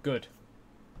 Good.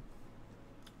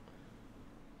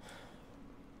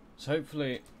 So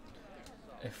hopefully,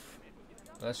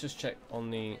 let's just check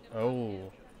on the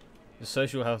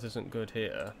social health isn't good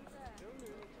here.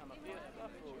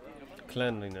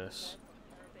 Cleanliness.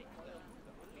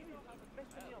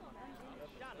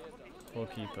 Or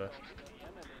keeper.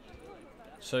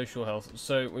 Social health.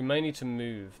 So we may need to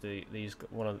move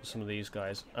some of these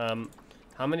guys.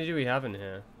 How many do we have in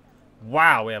here?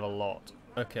 Wow, we have a lot.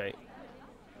 Okay.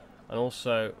 And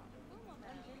also,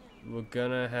 we're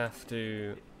gonna have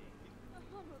to.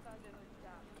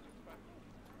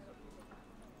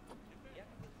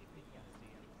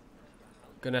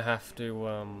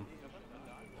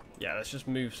 Yeah, let's just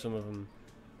move some of them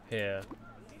here.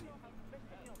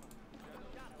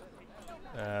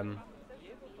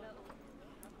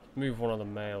 Move one of the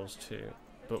males too,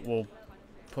 but we'll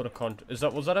put a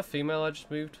was that a female I just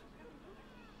moved?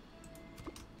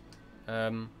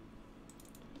 I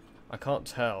can't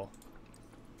tell.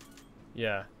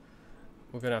 Yeah,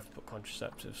 we're gonna have to put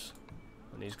contraceptives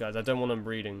on these guys. I don't want them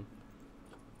breeding.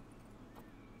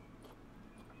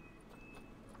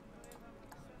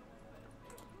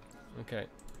 Okay.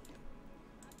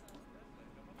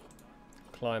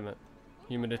 Climate.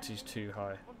 Humidity's too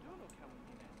high.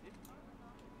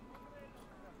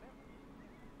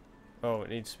 Oh, it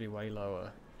needs to be way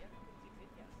lower.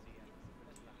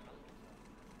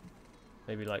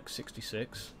 Maybe like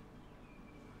 66?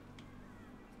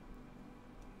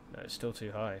 No, it's still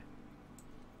too high.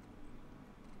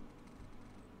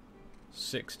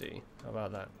 60. How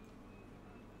about that?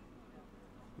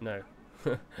 No.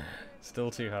 Still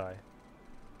too high.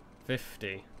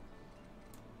 50.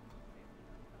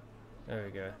 There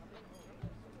we go.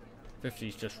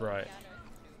 50's just right.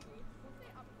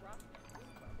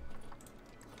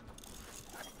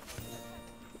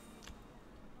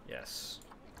 Yes.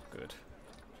 Good.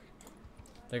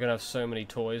 They're gonna have so many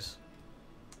toys.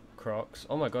 Crocs.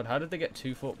 Oh my god, how did they get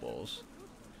 2 footballs?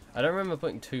 I don't remember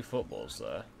putting 2 footballs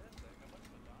there.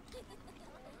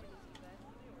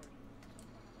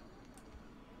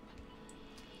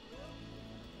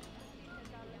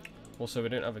 Also, we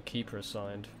don't have a keeper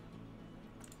assigned.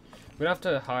 We're gonna have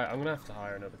to hire. I'm gonna have to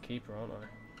hire another keeper, aren't I?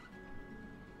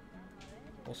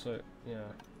 Also,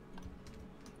 yeah.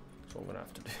 That's what I'm gonna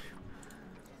have to do.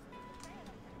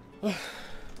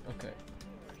 Okay.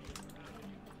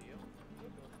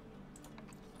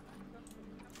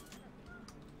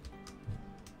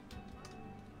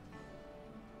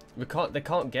 They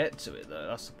can't get to it though.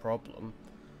 That's the problem.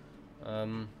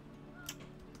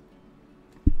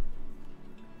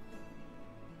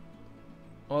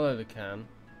 Although they can.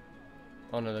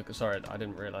 Oh no, sorry, I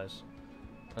didn't realise.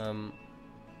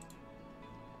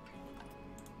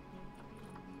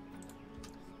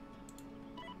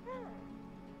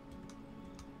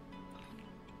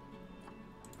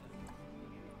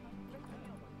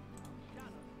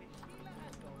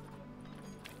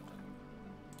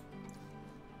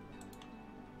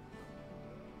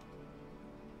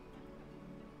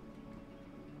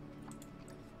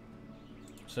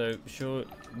 So sure,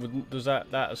 wouldn't does that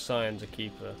assigns a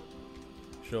keeper?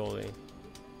 Surely.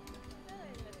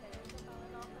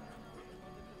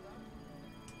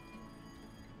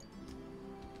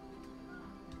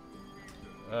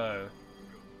 Oh.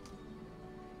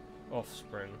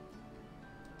 Offspring.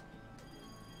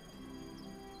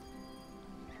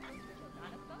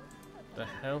 The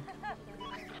hell?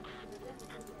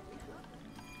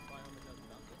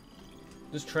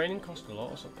 Does training cost a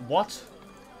lot or something? What?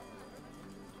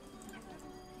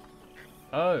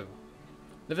 Oh.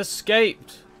 They've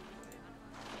escaped!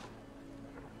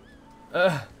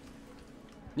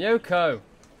 Yoko!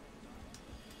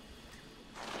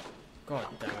 God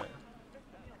damn it.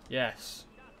 Yes.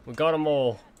 We got them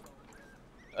all.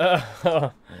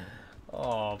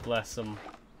 Oh, bless them.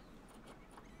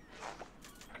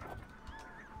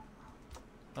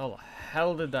 How the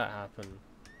hell did that happen?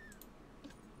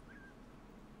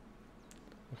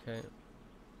 Okay.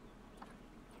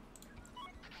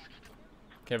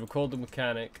 Okay, we called the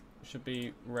mechanic. Should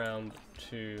be round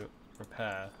to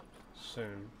repair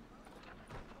soon.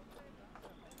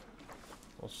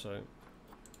 Also,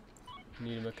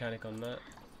 need a mechanic on that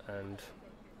and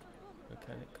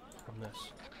mechanic on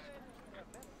this.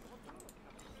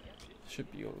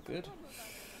 Should be all good.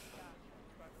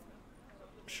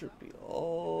 Should be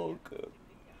all good.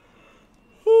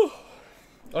 Whew.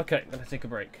 Okay, gonna take a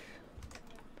break.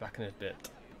 Back in a bit.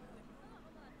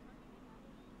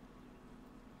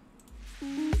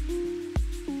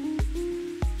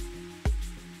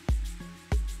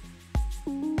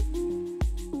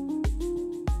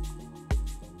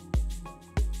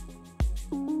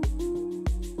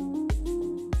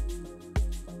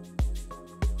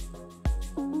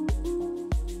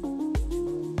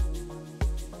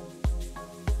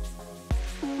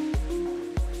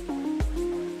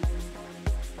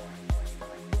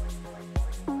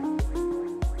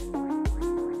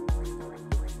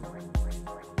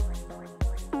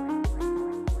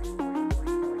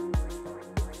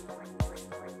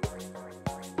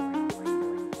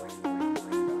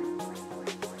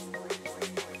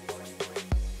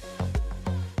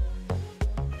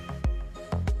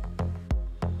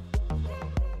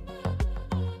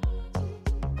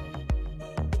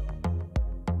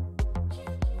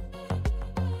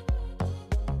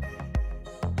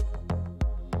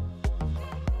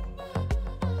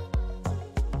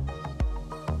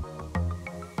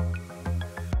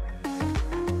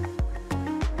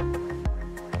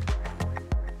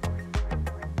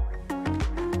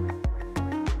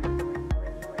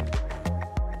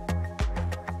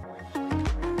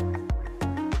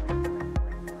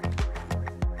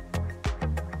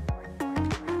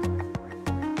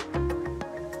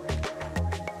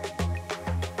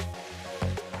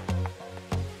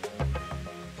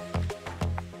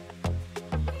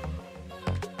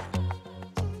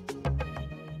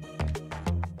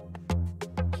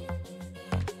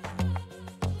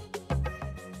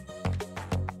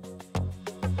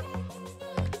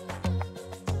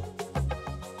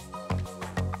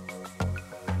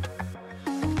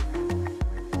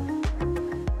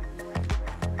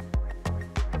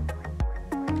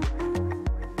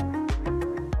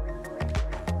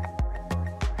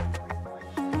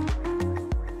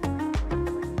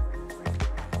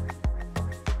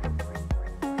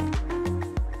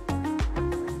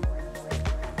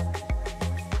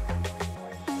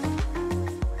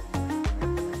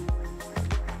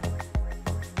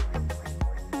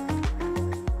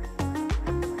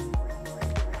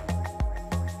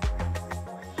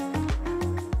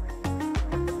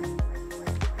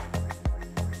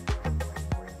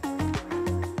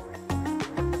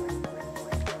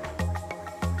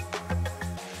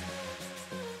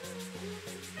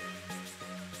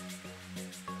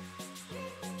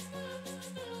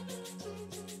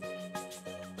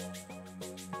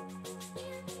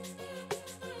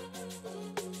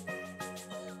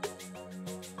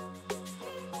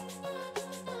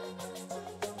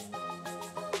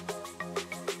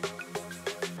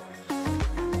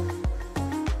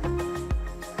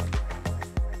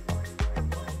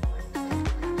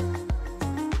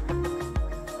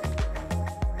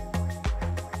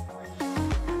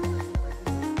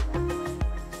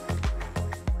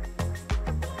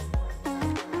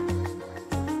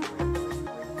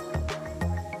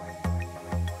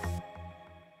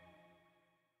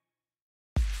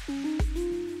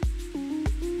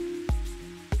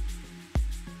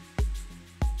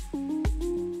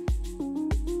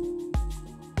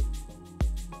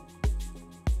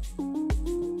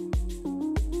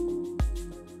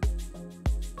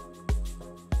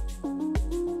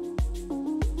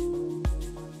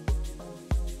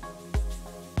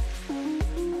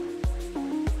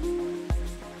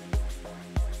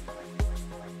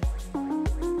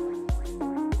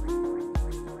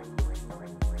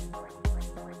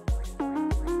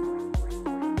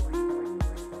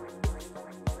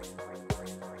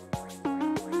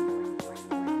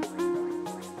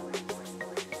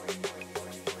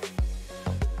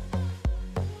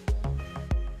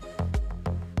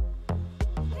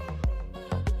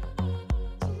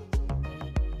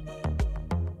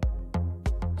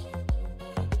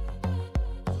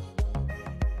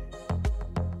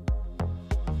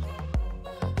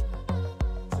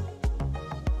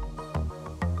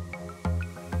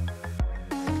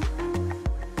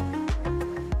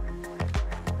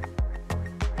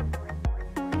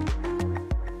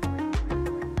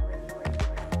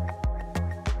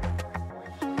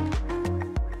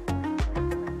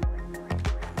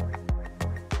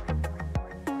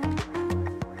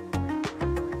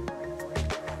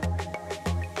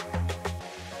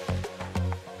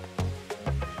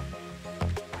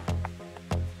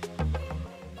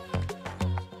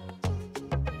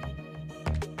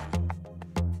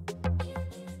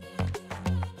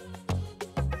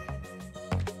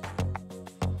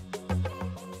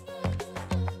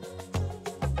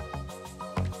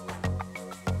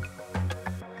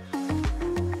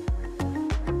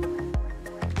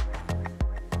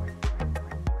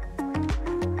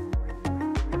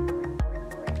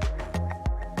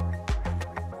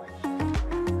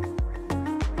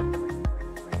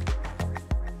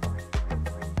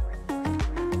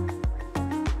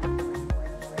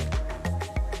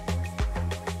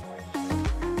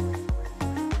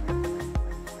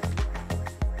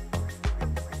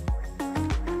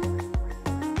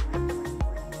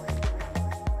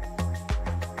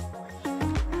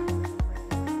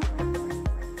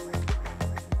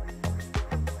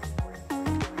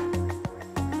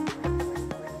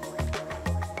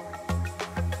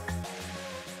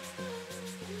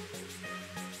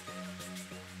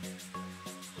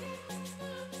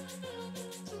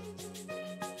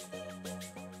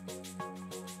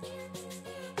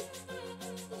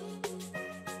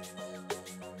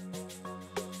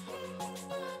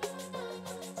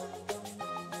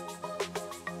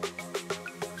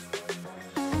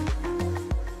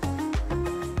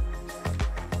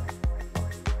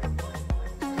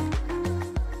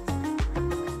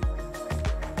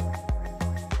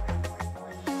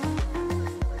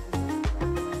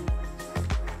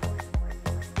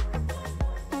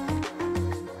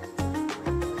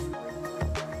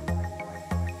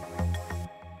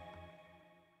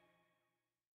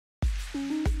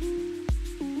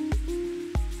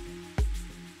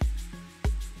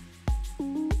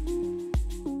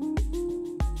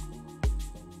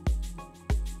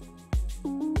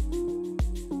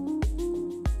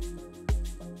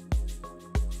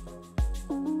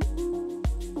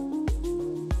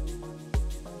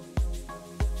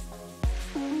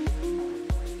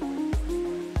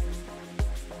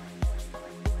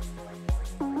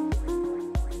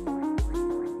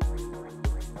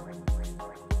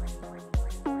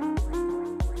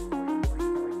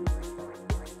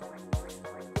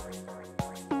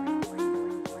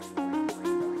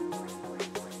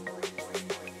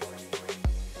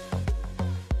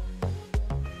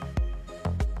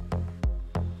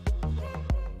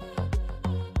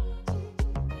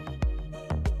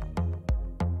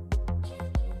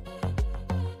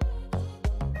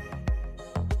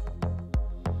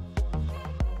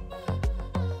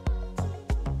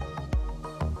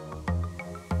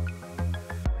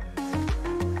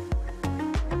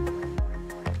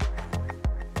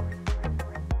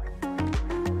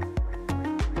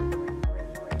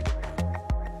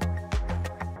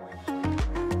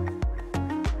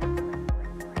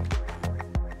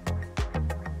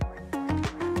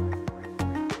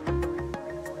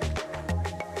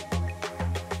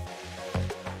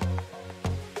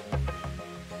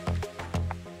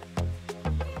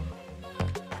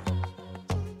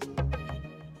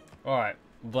 Alright,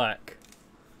 black.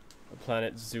 The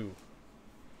planet Zoo.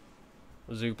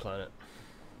 Zoo planet.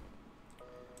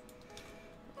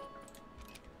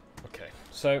 Okay,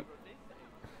 so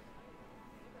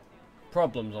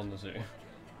problems on the zoo.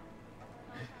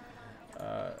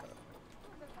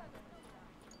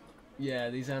 Yeah,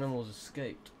 these animals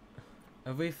escaped.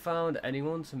 Have we found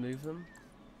anyone to move them?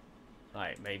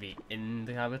 Like, maybe in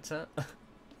the habitat?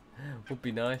 Would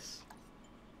be nice.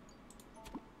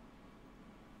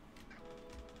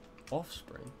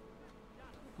 Offspring?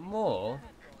 More?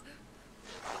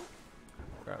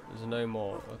 Crap, there's no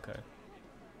more. Okay.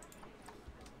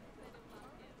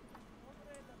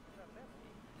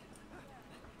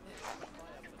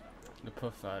 The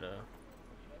puff adder.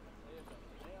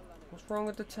 What's wrong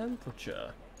with the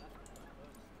temperature?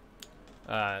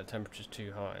 Ah, the temperature's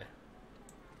too high.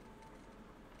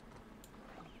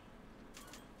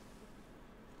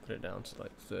 Put it down to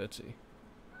like 30.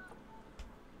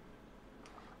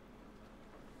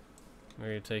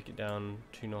 Maybe take it down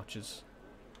 2 notches.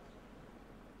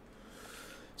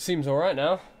 Seems alright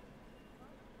now.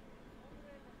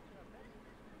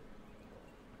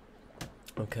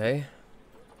 Okay.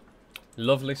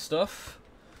 Lovely stuff.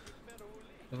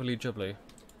 Lovely jubbly.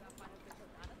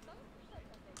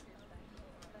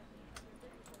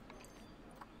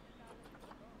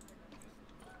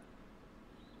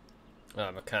 Ah,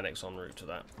 mechanics en route to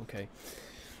that. Okay.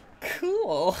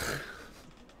 Cool.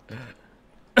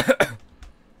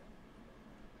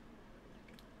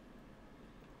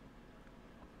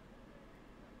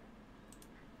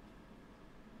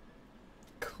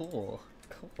 Cool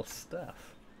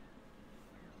stuff.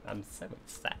 I'm so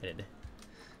excited.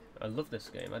 I love this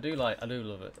game. I do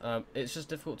love it. It's just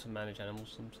difficult to manage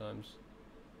animals sometimes.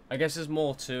 I guess there's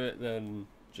more to it than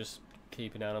just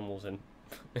keeping animals in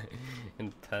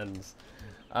in pens.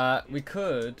 We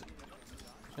could.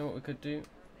 You know what we could do?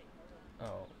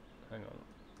 Oh, hang on.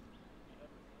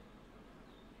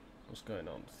 What's going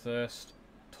on? Thirst,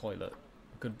 toilet.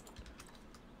 We could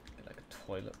get like a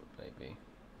toilet maybe.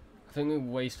 I think we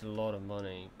wasted a lot of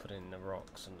money putting the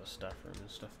rocks and the staff room and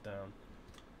stuff down.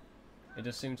 It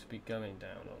does seem to be going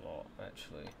down a lot,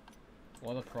 actually.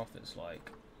 What are the profits like?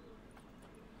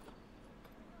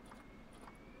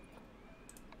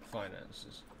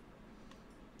 Finances.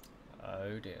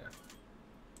 Oh dear.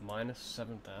 Minus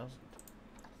 7,000.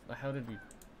 How did we...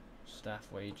 Staff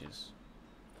wages.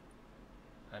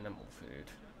 Animal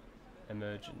food.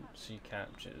 Emergency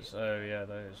captures. Oh yeah,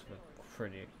 those were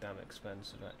pretty damn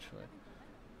expensive, actually.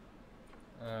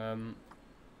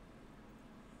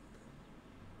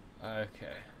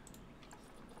 Okay.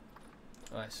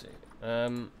 I see.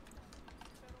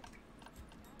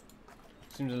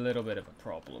 Seems a little bit of a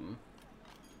problem.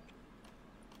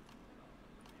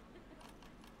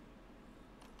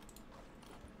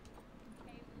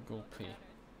 Gulpy.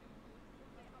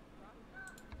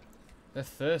 They're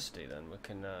thirsty then, we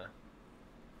can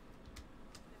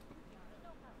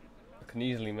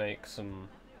easily make some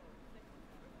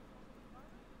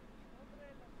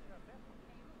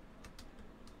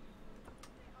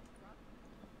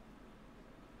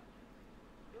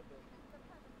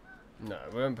no,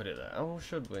 we won't put it there. Oh,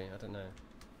 should we? I don't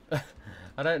know.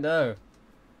 I don't know.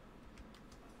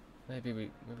 Maybe we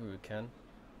can.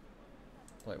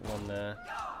 Like one there.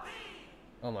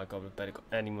 Oh my god, we've barely got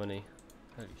any money.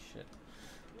 Holy shit.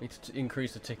 We need to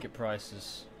increase the ticket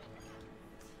prices.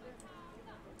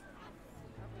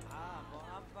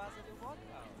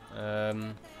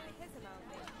 Um,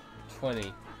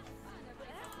 20.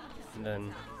 And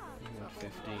then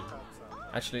 15.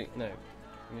 Actually, no.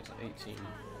 We need to 18.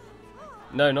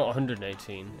 No, not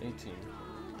 118. 18.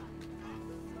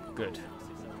 Good.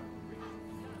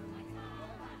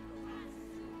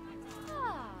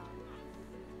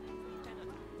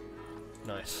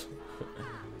 Nice.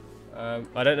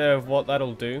 I don't know what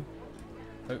that'll do.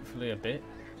 Hopefully a bit.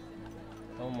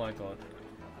 Oh my god.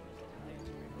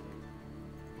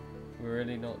 We're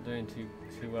really not doing too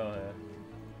well here.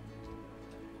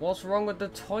 What's wrong with the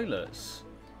toilets?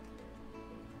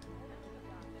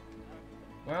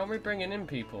 Why aren't we bringing in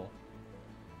people?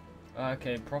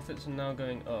 Okay, profits are now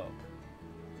going up.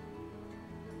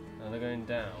 Now they're going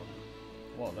down.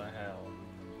 What the hell?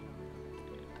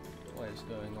 What is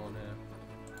going on here?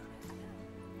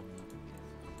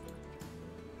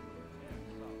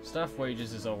 Staff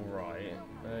wages is alright.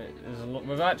 There's a lot.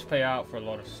 We've had to pay out for a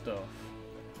lot of stuff.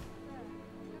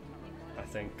 I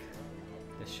think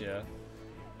this year.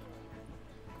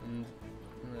 And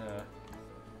yeah.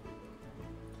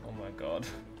 Oh my god.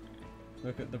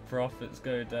 Look at the profits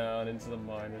go down into the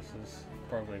minuses.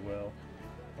 Probably will.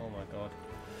 Oh my god.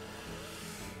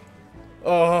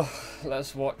 Oh,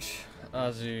 let's watch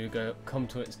Azu come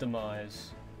to its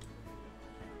demise.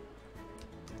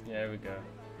 Yeah, here we go.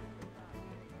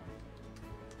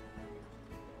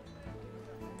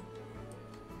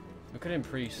 We could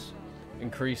increase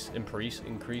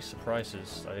the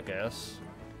prices, I guess,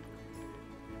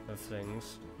 of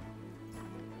things.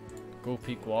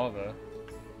 Gulpy Guava,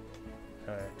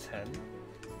 10.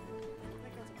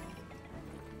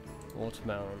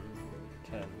 Watermelon,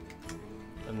 10.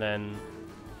 And then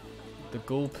the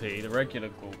Gulpy, the regular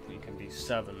Gulpy, can be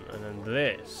 7, and then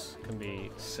this can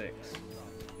be 6.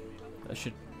 That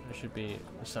should be.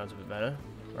 That sounds a bit better,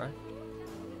 right?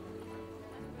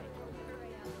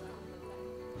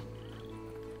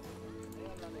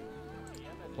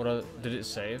 Did it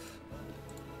save?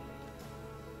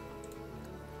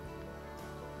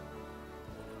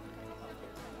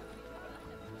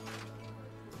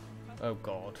 Oh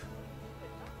god.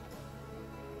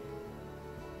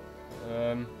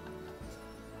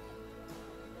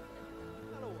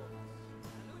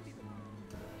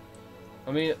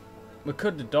 I mean, we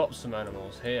could adopt some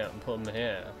animals here and put them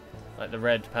here, like the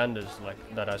red pandas, like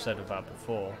that I said about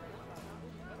before.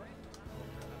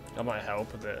 That might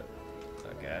help a bit,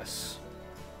 I guess.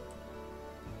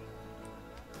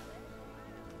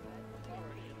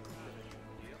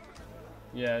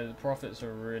 Yeah, the profits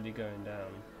are really going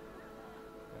down,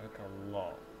 like a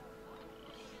lot.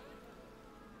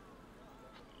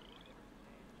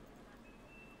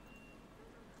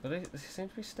 But they seem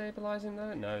to be stabilizing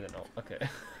though? No, they're not. Okay.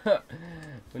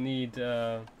 We need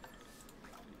the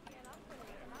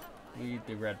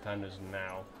red pandas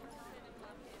now.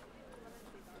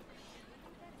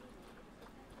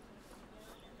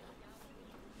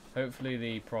 Hopefully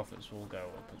the profits will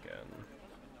go up again.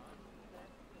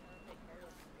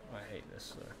 I hate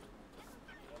this though.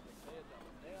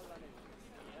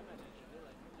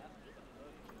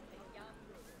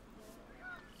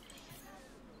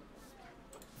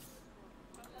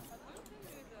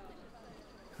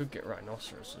 Could get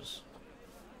rhinoceroses.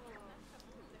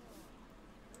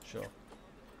 Sure.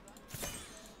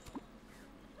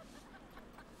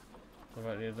 What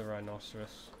about the other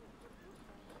rhinoceros?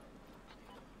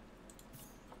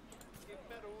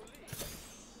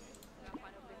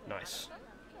 Nice.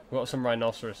 We've got some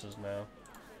rhinoceroses now.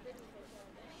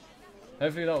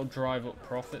 Hopefully that will drive up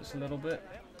profits a little bit.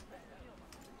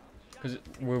 Because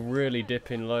we're really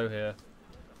dipping low here.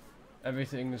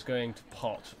 Everything is going to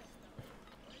pot.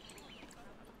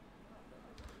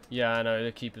 Yeah, I know,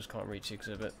 the keepers can't reach the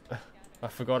exhibit. I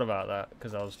forgot about that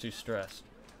because I was too stressed.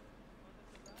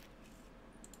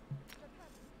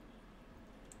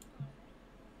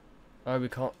 Oh, we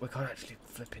can't actually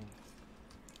flipping.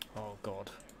 Oh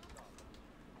god.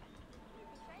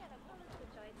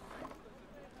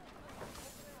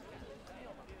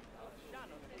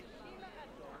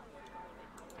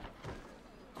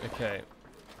 Okay.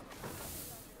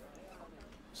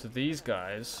 So these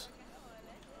guys.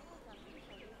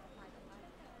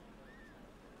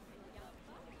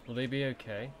 Will they be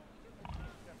okay?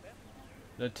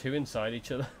 They're two inside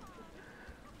each other.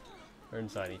 They're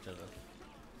inside each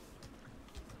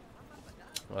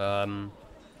other.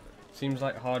 Seems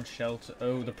like hard shelter.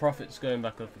 Oh, the profit's going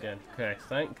back up again. Okay,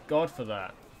 thank God for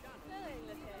that.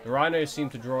 The rhinos seem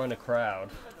to draw in a crowd.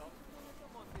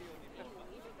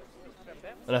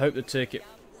 And I hope the ticket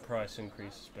price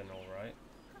increase has been alright,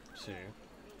 too.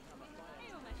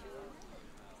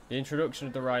 The introduction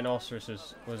of the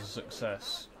rhinoceros was a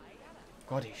success.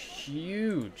 God, he's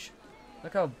huge.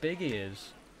 Look how big he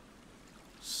is.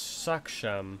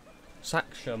 Saksham.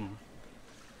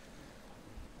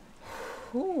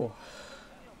 Whew.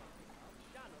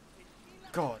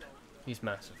 God, he's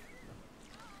massive.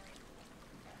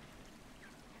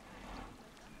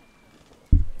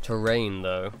 Terrain,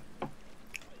 though.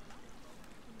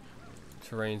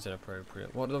 Terrain's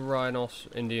inappropriate. What are the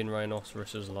Indian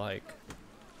rhinoceroses like?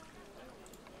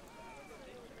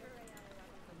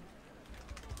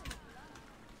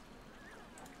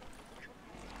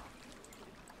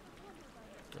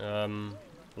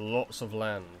 Lots of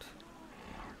land.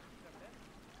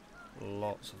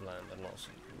 Lots of land and lots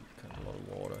of a lot of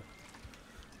water.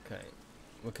 Okay,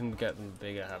 we can get them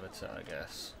bigger habitat, I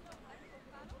guess.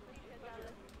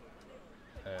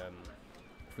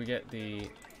 If we get the,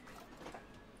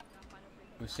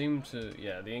 we seem to,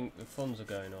 yeah, the funds are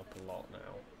going up a lot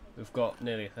now. We've got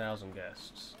nearly 1,000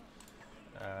 guests,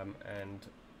 and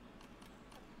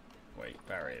wait,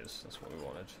 barriers. That's what we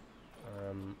wanted.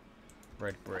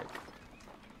 Red brick.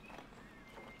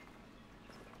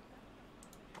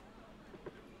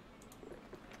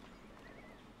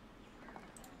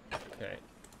 Okay,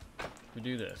 we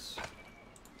do this.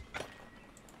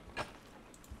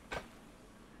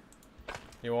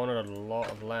 He wanted a lot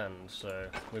of land, so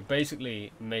we're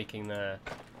basically making their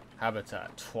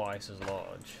habitat twice as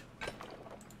large.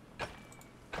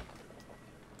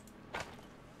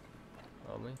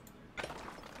 Are we?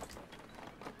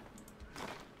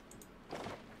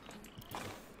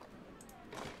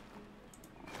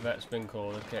 Vet's been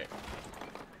called, okay.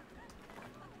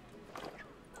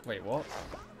 Wait, what?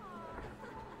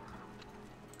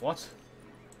 What?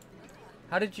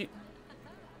 How did you...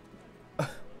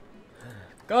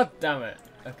 God damn it!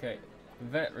 Okay,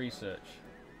 vet research.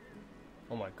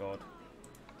 Oh my god.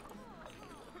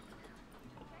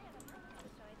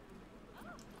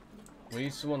 We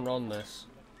need someone run this.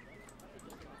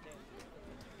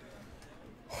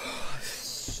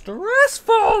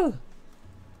 Stressful!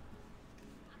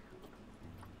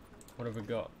 What have we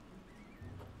got?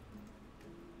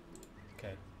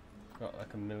 Okay, got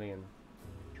like 1 million.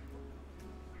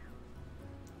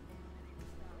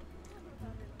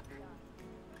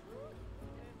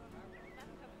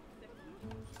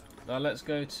 Now let's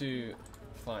go to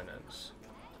finance.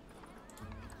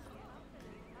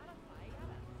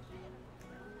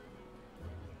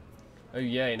 Oh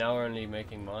yay, now we're only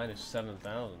making minus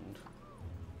 7,000.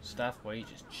 Staff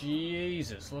wages.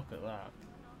 Jesus, look at that.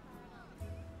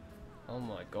 Oh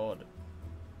my god.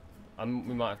 We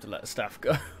might have to let staff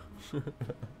go.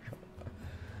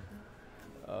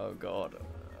 Oh god.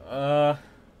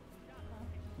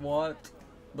 What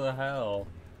the hell?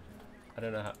 I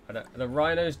don't know how. The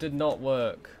rhinos did not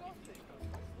work.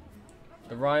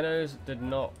 The rhinos did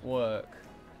not work.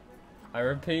 I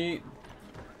repeat,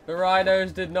 the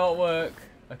rhinos did not work.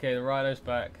 Okay, the rhino's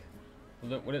back.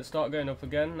 Will it start going up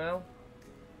again now?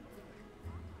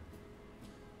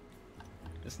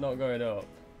 It's not going up.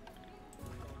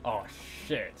 Oh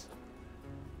shit.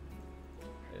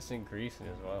 It's increasing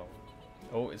as well.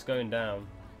 Oh, it's going down.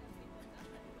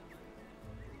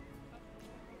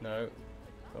 No.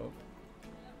 Up.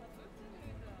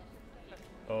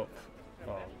 Up.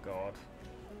 Oh god.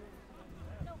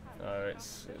 No,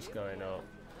 it's going up.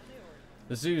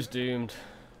 The zoo's doomed.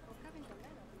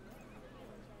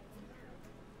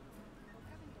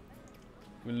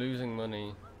 We're losing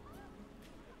money.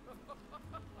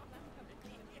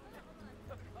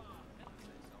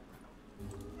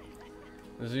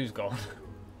 The zoo's gone.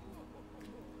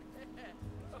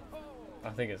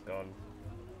 I think it's gone.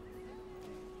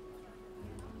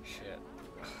 Shit.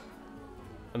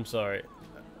 I'm sorry.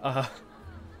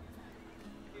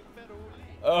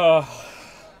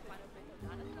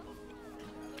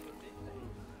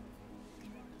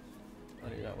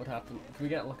 What happened? Can we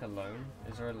get like a loan?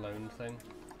 Is there a loan thing?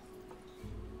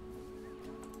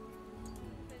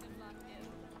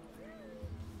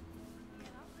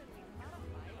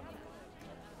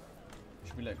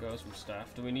 Should we let go of some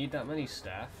staff? Do we need that many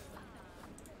staff?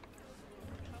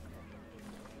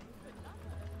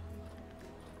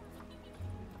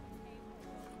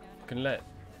 We can let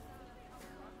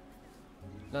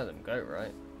them go,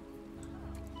 right?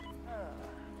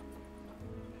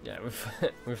 Yeah,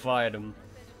 we fired them.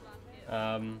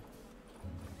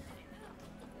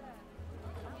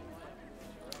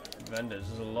 Vendors.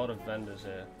 There's a lot of vendors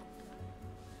here.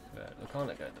 We can't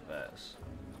let go of the vets.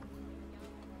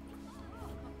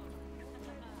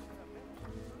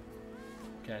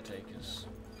 Caretakers.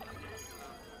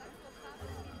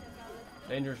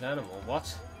 Dangerous animal.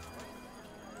 What?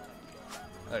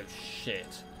 Oh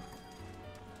shit.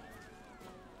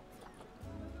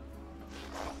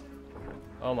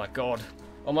 Oh my god.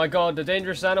 Oh my god, the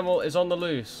dangerous animal is on the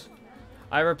loose.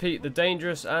 I repeat, the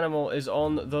dangerous animal is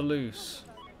on the loose.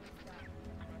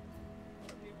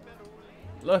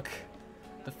 Look!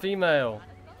 The female!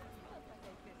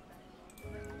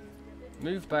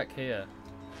 Move back here.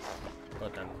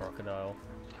 Goddamn crocodile.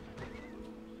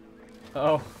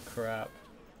 Oh, crap.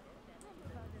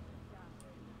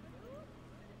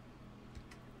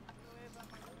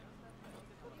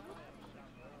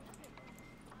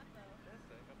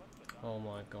 Oh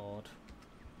my god.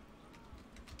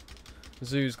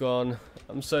 Zoo's gone.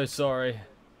 I'm so sorry.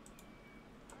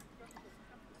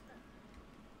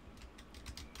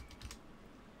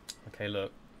 Okay,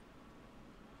 look.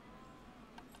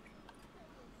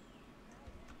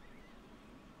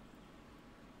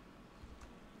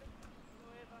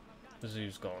 The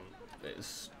zoo's gone.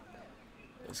 It's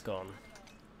gone.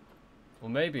 Well,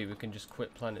 maybe we can just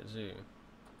quit Planet Zoo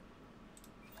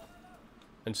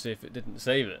and see if it didn't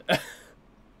save it.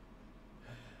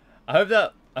 I hope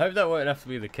that won't have to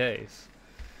be the case.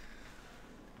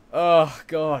 Oh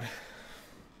god.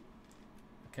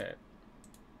 Okay.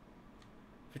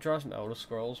 If we try some Elder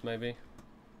Scrolls, maybe.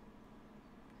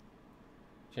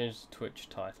 Change the Twitch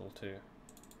title too.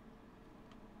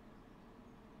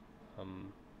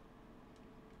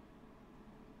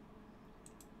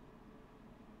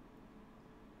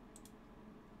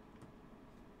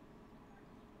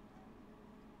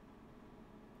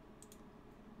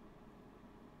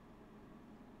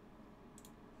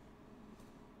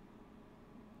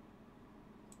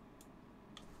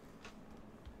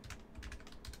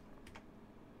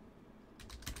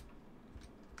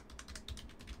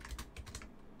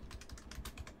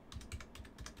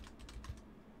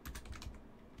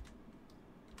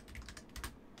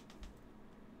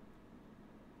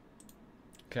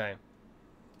 Okay.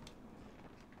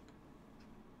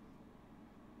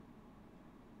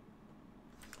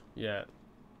 Yeah.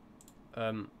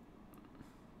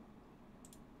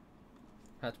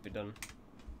 Had to be done.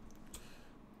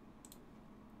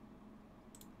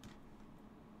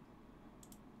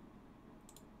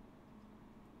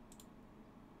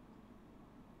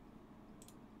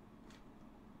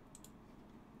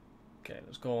 Okay,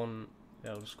 let's go on the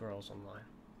Elder Scrolls Online.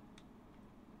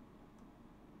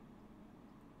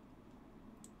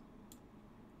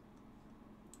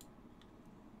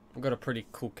 I've got a pretty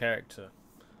cool character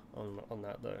on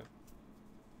that though.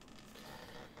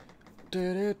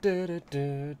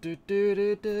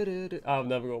 I'm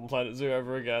never going to Planet Zoo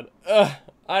ever again.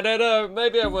 I don't know.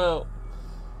 Maybe I will.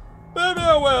 Maybe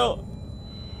I will.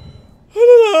 I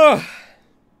don't know.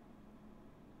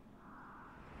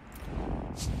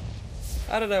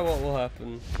 I don't know what will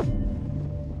happen.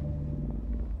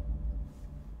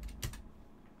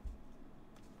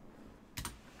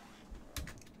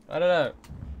 I don't know.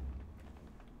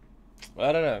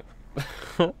 I don't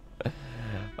know.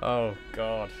 Oh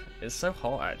god, it's so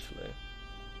hot actually.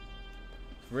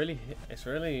 It's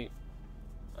really,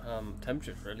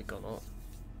 temperature's really gone up.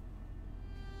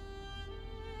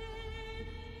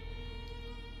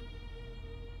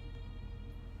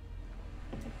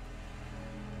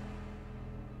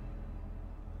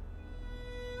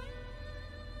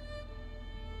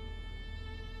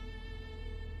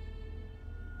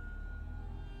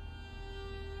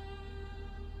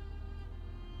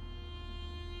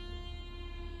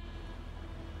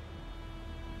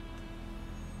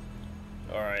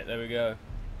 Alright, there we go.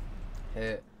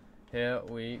 Here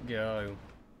we go.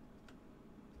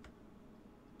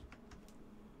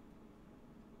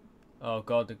 Oh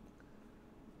god, the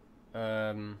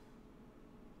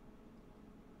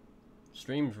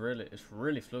stream's it's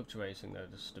really fluctuating though,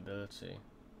 the stability.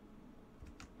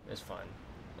 It's fine.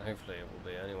 Hopefully it will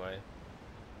be anyway.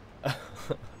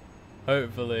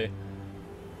 Hopefully.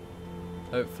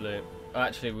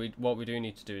 Actually, what we do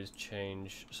need to do is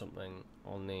change something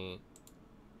on the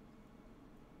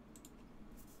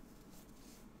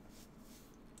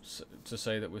to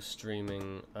say that we're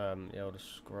streaming the Elder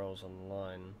Scrolls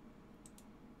Online.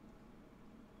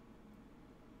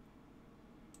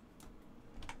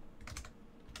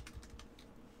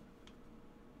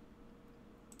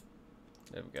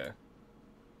 There we go.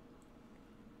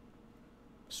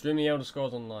 Stream the Elder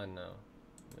Scrolls Online now.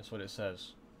 That's what it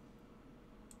says.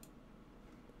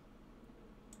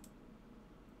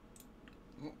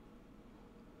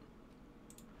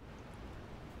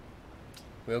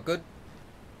 We all good?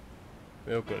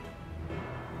 We all good.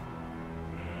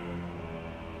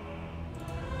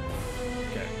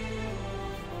 Okay.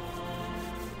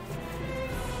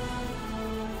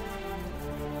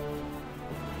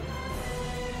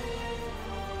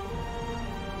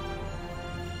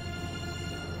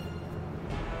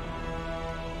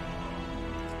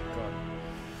 God.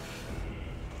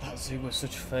 That zoo was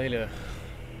such a failure.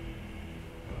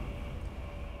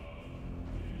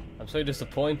 I'm so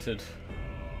disappointed.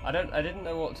 I didn't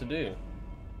know what to do.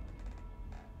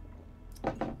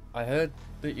 I heard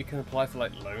that you can apply for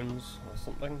like loans or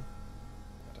something.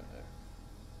 I don't know.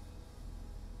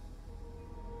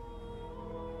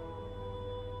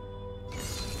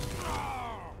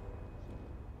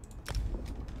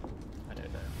 I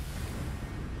don't know.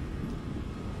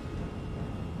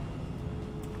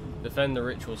 Defend the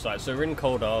ritual site. So we're in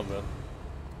Cold Harbor.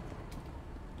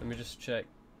 Let me just check.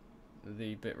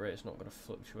 The bitrate's not going to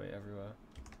fluctuate everywhere.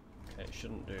 Okay, it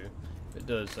shouldn't do. If it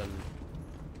does, then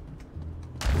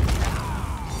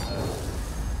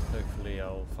hopefully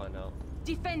I'll find out.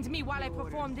 Defend me while I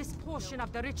perform this portion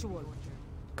of the ritual.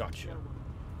 Gotcha.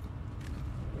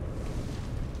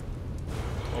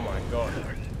 Oh my god.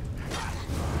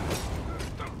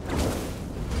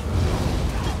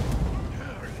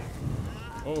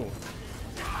 Oh.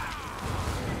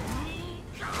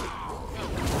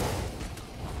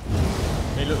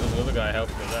 Hey look, there's another guy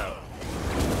helping us out.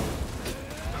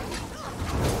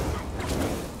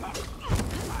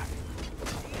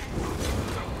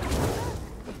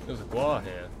 There's a guar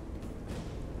here.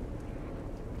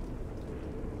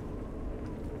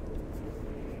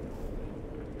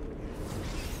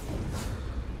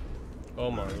 Oh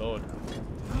my lord.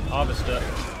 Harvester.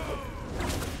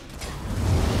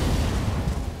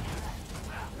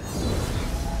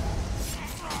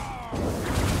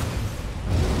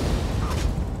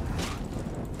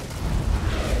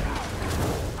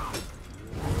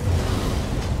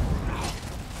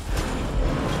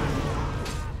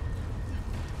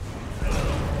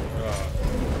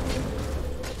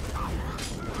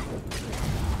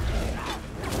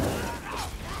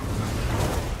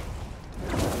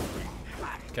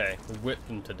 Okay, we whipped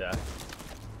them to death.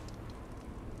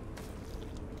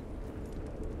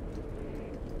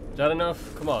 Is that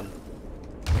enough? Come on.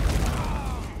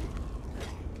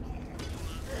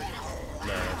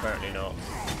 No, apparently not.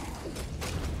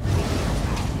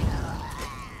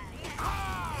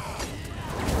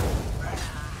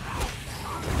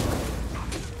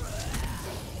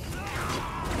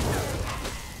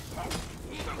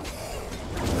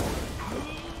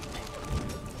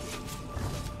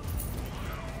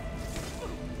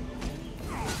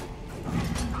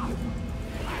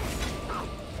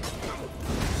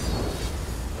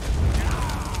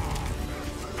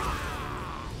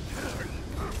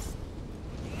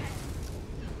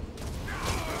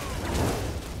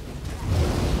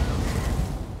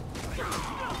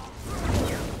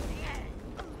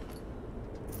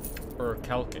 Or a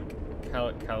calc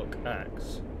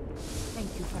axe.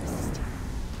 Thank you for assisting.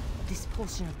 This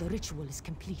portion of the ritual is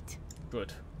complete.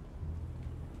 Good.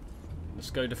 Let's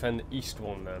go defend the east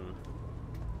one then.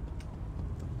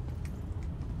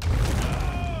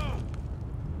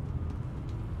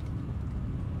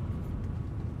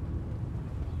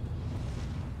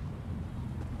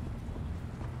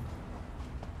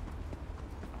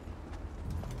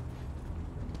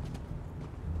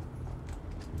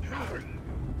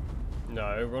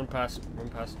 No, run past, run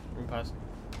past, run past.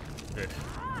 Good.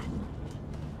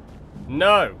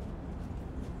 No!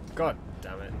 God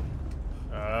damn it.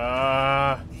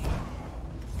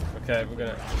 Okay, we're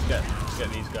gonna let's get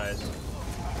these guys.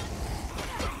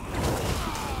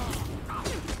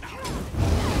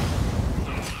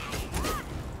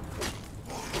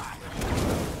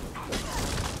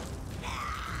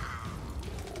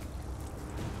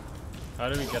 How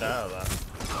do we get out of that?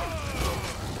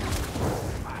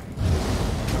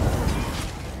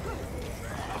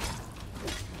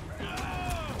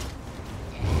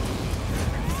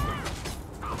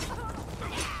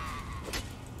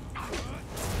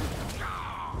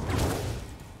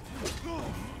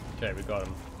 Okay, we got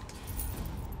him.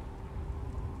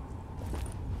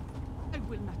 I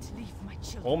will not leave my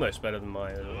children. Almost better than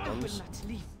my little I will ones. not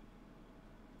leave.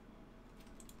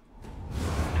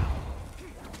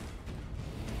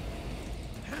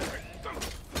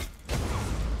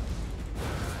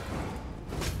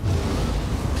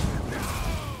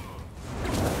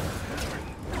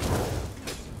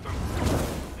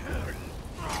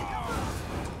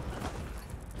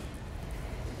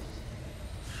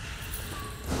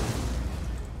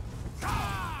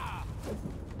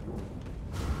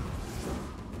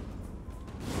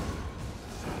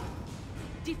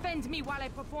 Defend me while I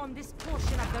perform this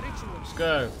portion of the ritual. Just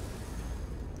go.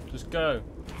 Just go.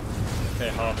 Okay,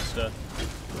 harvester.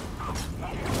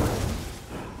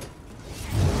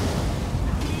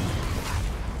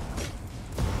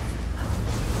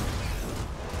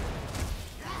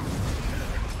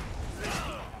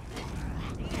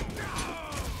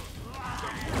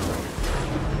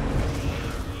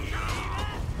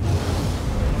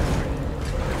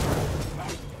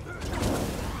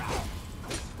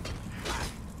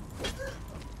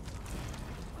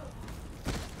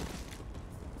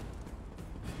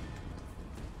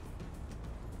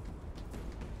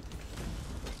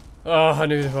 Oh, I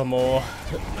knew there were more.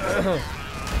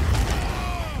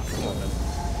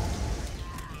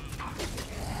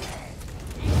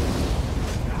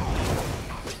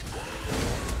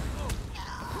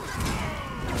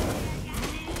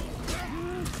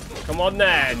 Come on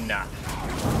then. Damn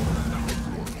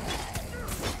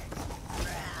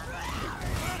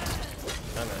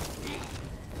it.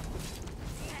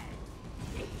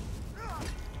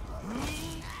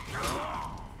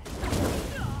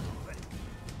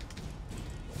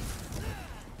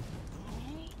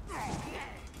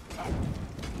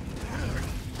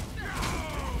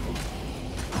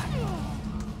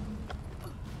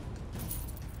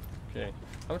 Okay,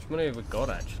 how much money have we got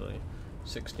actually?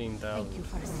 16,000. Thank you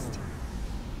for assisting.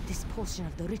 This portion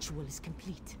of the ritual is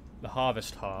complete. The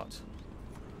harvest heart.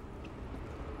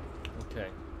 Okay.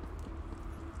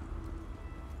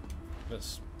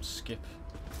 Let's skip.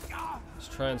 Let's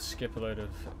try and skip a load of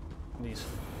these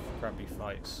crappy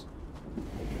fights.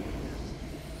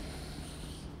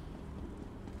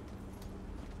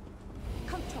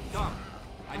 Come talk. Come.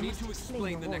 I need must to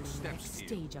explain the your next role in steps to you.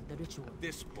 stage of the ritual. At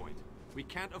this point, we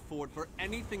can't afford for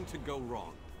anything to go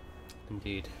wrong.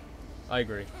 Indeed. I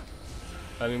agree.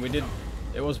 I mean, we did...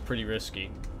 It was pretty risky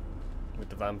with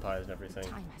the vampires and everything. The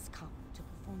time has come to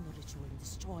perform the ritual and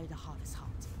destroy the Harvest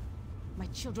Heart. My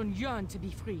children yearn to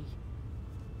be free.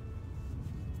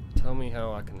 Tell me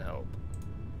how I can help.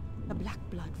 The black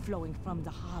blood flowing from the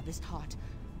Harvest Heart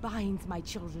binds my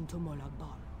children to Molag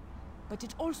Bal. But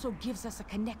it also gives us a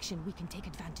connection we can take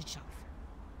advantage of.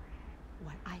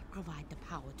 While I provide the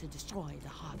power to destroy the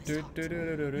Harvest Heart,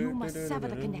 you must sever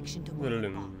the connection to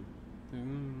Molag Bal.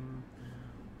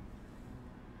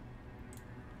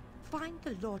 Find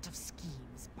the Lord of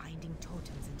Schemes binding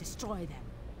totems and destroy them.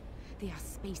 They are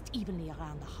spaced evenly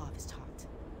around the Harvest Heart.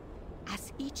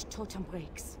 As each totem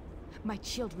breaks, my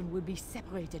children will be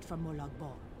separated from Molag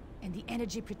Bal, and the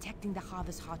energy protecting the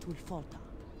Harvest Heart will falter.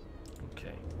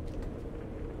 Okay.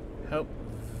 Help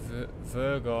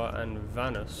Vergar and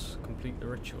Vanus complete the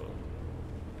ritual.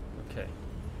 Okay.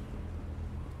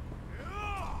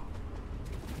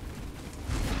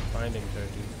 Binding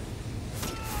totem.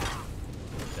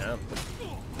 Damn.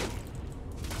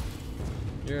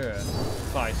 You're a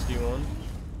feisty one.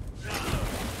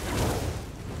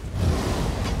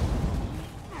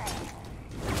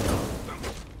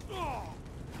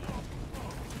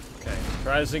 Okay,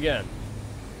 try this again.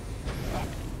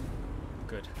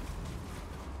 Good.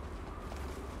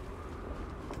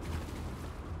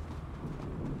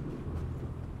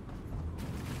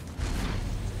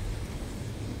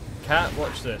 Cat,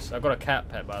 watch this. I've got a cat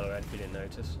pet, by the way, if you didn't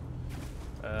notice.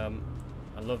 I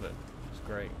love it. It's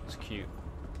great. It's cute.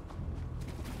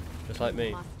 Just like me.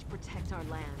 We must protect our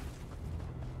land.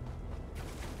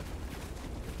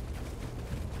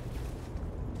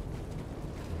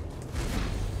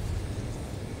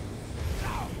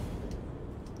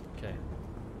 Okay.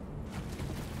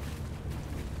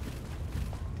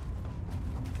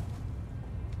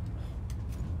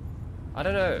 I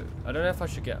don't know. I don't know if I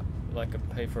should get like a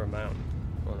pay for a mount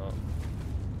or not.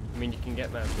 I mean, you can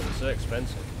get mounts, but it's so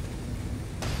expensive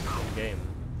in the game.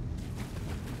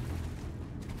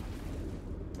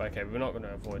 Okay, we're not going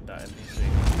to avoid that NPC.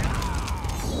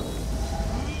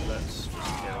 Let's just kill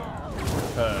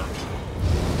her.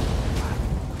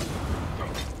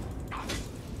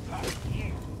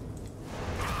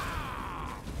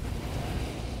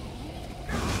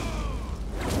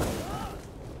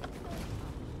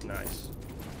 Nice.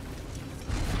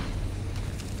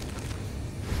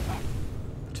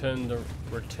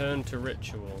 Return to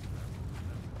ritual.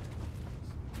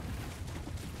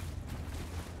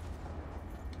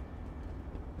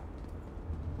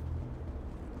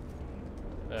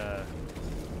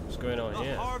 What's going on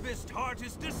here? The Harvest Heart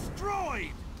is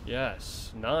destroyed!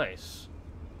 Yes, nice.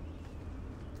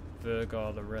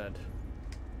 Vergar the Red.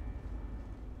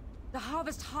 The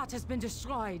Harvest Heart has been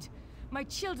destroyed. My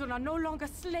children are no longer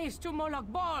slaves to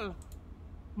Molag Bal.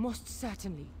 Most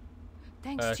certainly.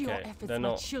 Thanks to your efforts, they're my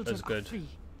not children as are good. free.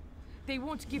 They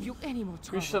won't give you any more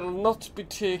trouble. We shall not be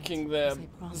taking As them.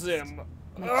 I promised. Them.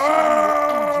 My children will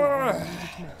aid you when you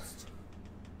need it most.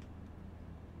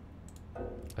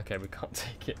 Okay, we can't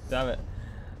take it. Damn it.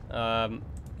 Right.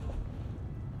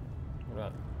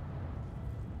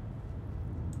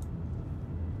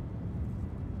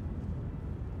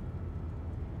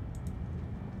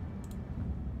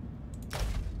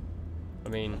 I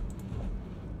mean,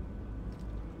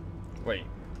 wait.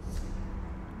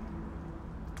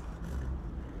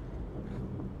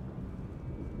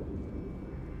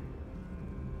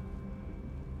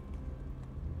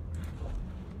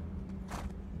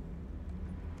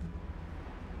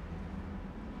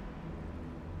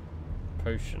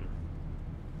 Potion.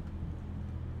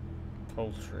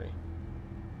 Poultry.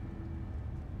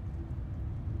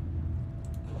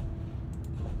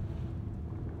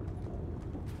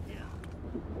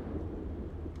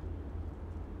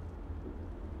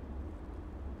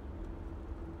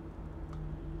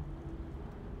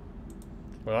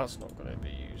 Well, that's not going to be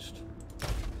used.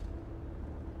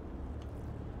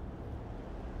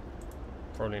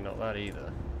 Probably not that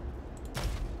either.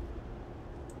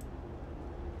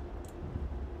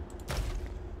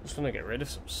 Just want to get rid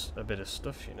of a bit of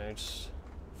stuff, you know, just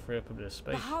free up a bit of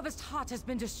space. The Harvest Heart has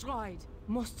been destroyed.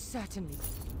 Most certainly.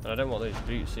 And I don't want those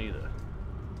boots either.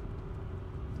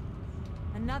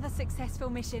 Another successful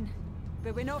mission,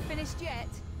 but we're not finished yet.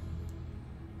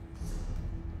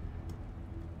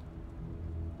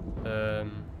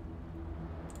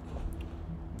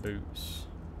 Boots.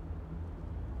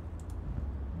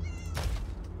 I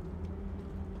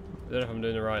don't know if I'm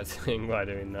doing the right thing by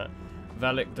doing that.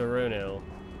 Valak Doronil.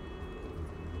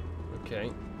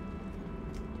 Okay.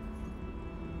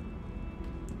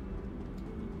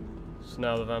 So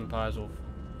now the vampires will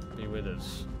be with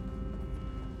us.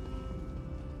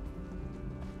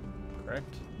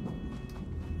 Correct?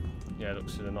 Yeah, it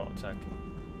looks like they're not attacking.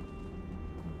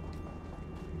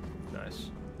 Nice.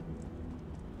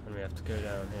 And we have to go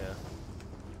down here.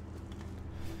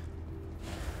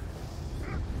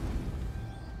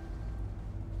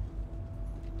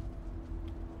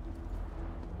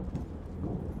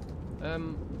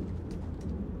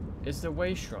 Is the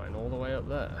way shrine all the way up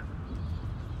there?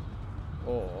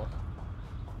 Or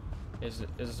is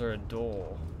there a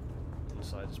door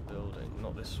inside this building?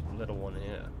 Not this little one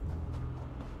here.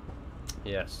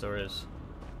 Yes, there is.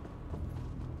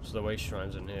 So the way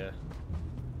shrine's in here.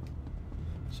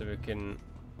 So we can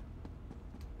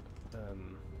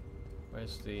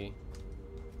where's the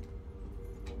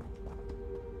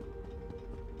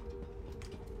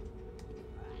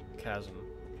chasm?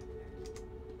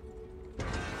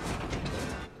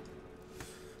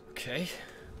 Okay.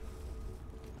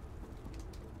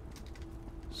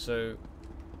 So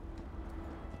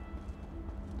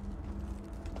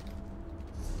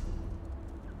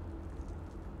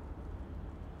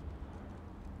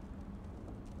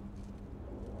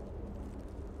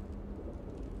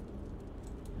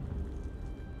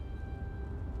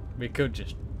we could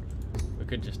just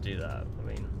do that. I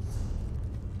mean,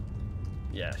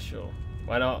 yeah, sure.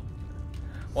 Why not?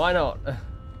 Why not?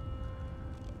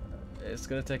 It's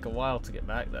gonna take a while to get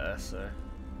back there, so.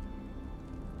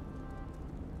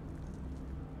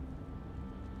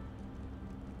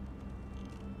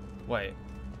 Wait.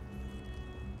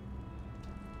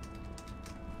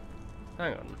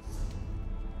 Hang on.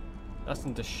 That's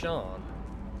in Deshawn.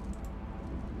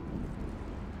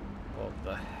 What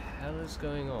the hell is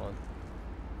going on?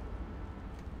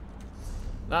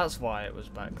 That's why it was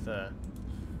back there.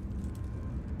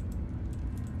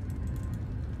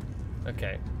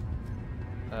 Okay.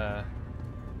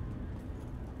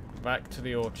 Back to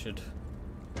the orchard.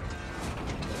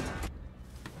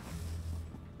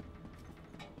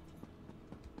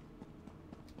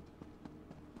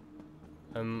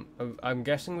 I'm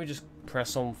guessing we just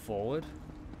press on forward.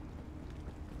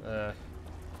 It's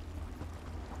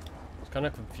kind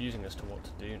of confusing as to what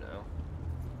to do now.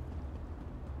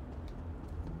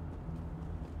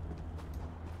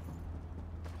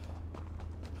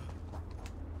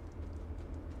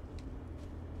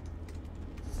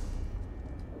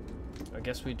 I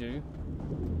guess we do.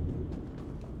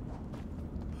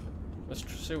 Let's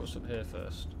see what's up here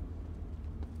first.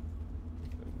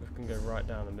 We can go right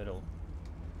down the middle.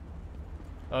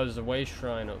 Oh, there's a way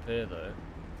shrine up here though.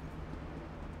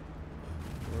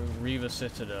 Reaver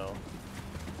Citadel.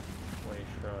 Way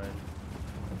shrine.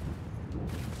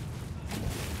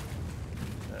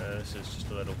 This is just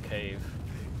a little cave.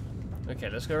 Okay,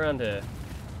 let's go around here.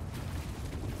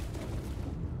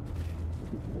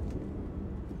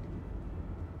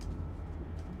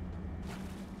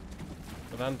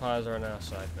 The vampires are on our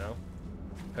side now.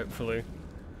 Hopefully.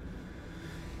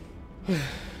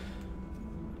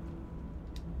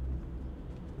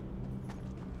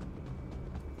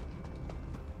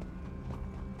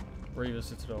 Reaver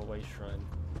Citadel Way Shrine.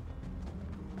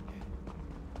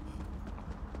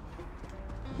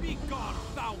 Be gone,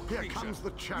 foul creature! Here comes the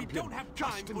champion. We don't have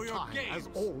time just in for your time, games. as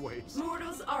always.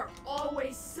 Mortals are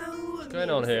always so What's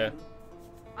going on here?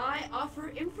 I offer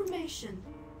information,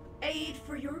 aid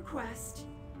for your quest,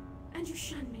 and you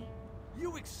shun me.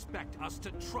 You expect us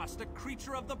to trust a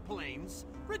creature of the plains?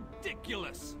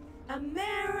 Ridiculous! A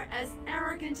mare as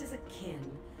arrogant as a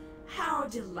kin. How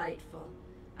delightful.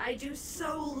 I do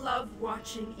so love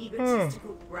watching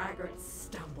egotistical braggarts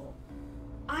stumble.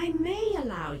 I may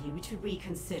allow you to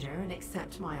reconsider and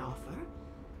accept my offer.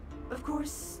 Of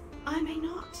course, I may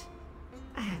not.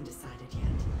 I haven't decided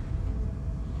yet.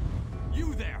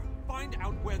 You there! Find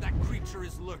out where that creature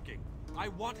is lurking. I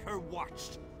want her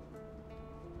watched.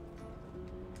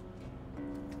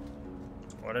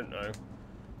 I don't know.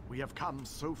 We have come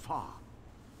so far,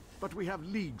 but we have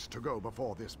leagues to go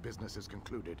before this business is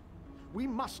concluded. We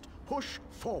must push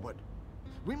forward.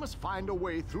 We must find a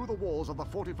way through the walls of the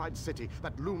fortified city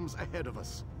that looms ahead of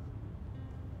us.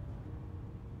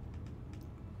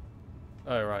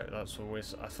 Oh right, that's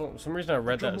always. I thought for some reason I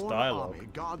read that as The dialogue. army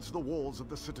guards the walls of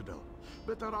the citadel,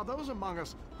 but there are those among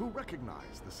us who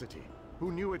recognize the city,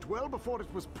 who knew it well before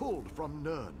it was pulled from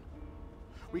Nirn.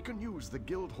 We can use the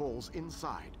guild halls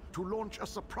inside to launch a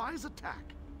surprise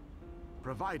attack,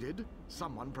 provided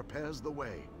someone prepares the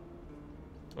way.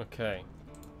 Okay.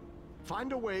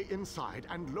 Find a way inside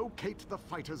and locate the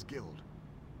Fighters Guild.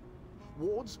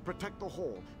 Wards protect the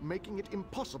hall, making it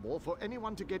impossible for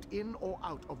anyone to get in or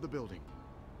out of the building.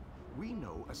 We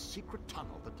know a secret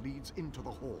tunnel that leads into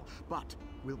the hall, but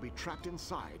we'll be trapped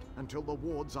inside until the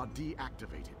wards are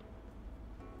deactivated.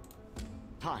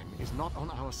 Time is not on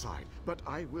our side, but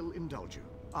I will indulge you.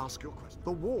 Ask your question.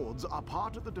 The wards are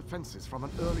part of the defenses from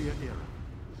an earlier era.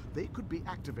 They could be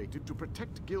activated to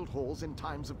protect guild halls in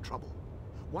times of trouble.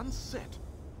 Once set,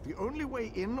 the only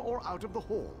way in or out of the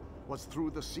hall was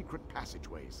through the secret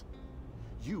passageways.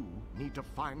 You need to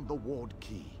find the ward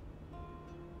key.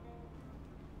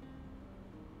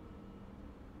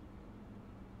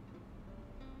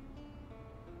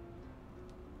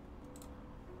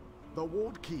 The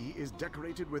ward key is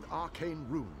decorated with arcane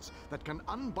runes that can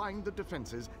unbind the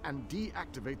defenses and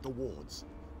deactivate the wards.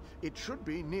 It should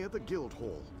be near the guild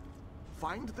hall.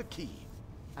 Find the key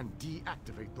and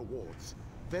deactivate the wards.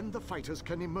 Then the fighters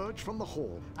can emerge from the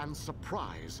hall and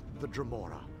surprise the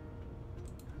Dremora.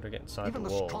 How to get inside Even the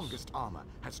the walls? strongest armor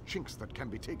has chinks that can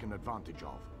be taken advantage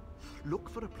of. Look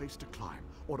for a place to climb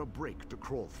or a break to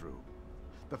crawl through.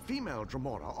 The female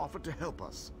Dremora offered to help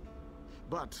us,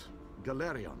 but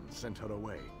Galerion sent her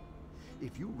away.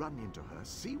 If you run into her,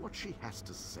 see what she has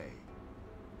to say.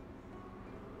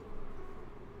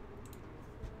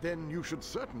 Then you should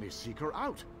certainly seek her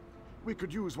out. We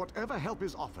could use whatever help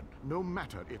is offered, no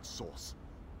matter its source.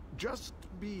 Just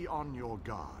be on your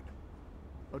guard.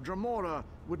 A Dremora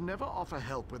would never offer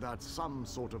help without some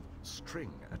sort of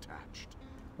string attached.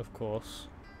 Of course.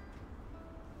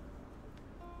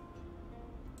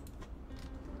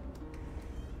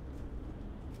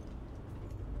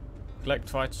 Collect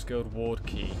Fighters Guild ward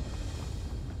key.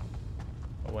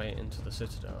 Away into the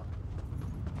Citadel.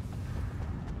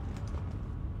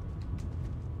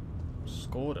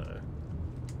 Scordo.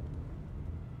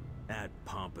 That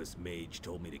pompous mage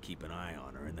told me to keep an eye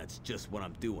on her, and that's just what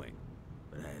I'm doing.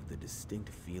 But I have the distinct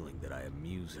feeling that I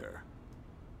amuse her.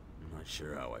 I'm not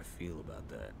sure how I feel about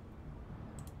that.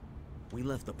 We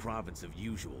left the province of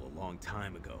Usual a long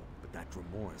time ago, but that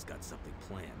Dremora's got something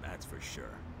planned, that's for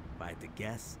sure. If I had to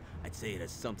guess, I'd say it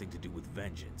has something to do with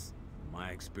vengeance. In my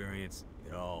experience,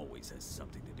 it always has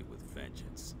something to do with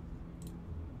vengeance.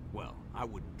 Well, I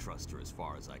wouldn't trust her as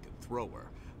far as I could throw her,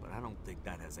 but I don't think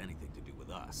that has anything to do with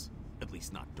us. At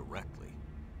least not directly.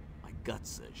 My gut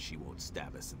says she won't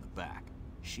stab us in the back.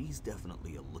 She's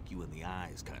definitely a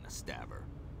look-you-in-the-eyes kind of stabber.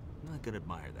 I can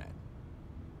admire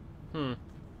that.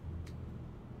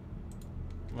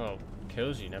 Well,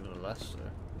 kills you nevertheless, so.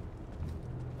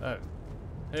 Oh.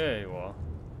 Here you are.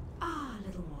 Ah,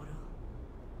 little mortal.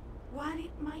 While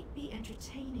it might be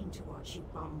entertaining to watch you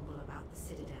bumble about the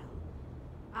Citadel,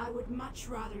 I would much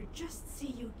rather just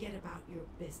see you get about your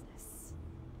business.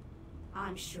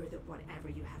 I'm sure that whatever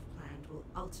you have planned will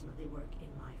ultimately work in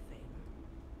my favor.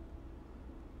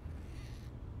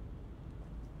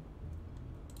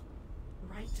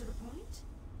 Right to the point?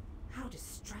 How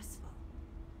distressful.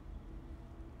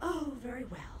 Oh, very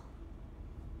well.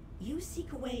 You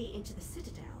seek a way into the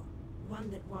Citadel, one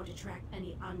that won't attract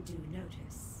any undue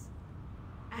notice.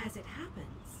 As it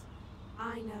happens,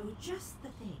 I know just the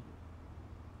thing.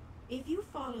 If you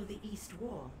follow the east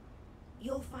wall,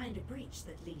 you'll find a breach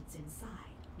that leads inside.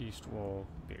 East wall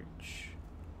breach.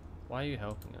 Why are you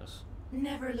helping us?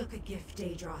 Never look a gift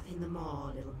Daedroth in the maw,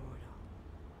 little mortal.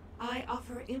 I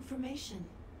offer information,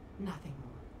 nothing more.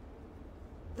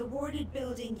 The warded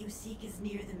building you seek is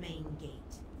near the main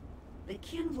gate. The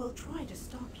kin will try to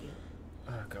stop you.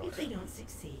 Oh god. If they don't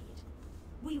succeed,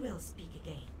 we will speak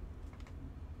again.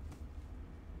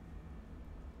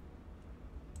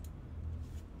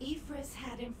 Ephra's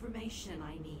had information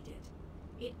I needed.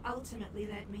 It ultimately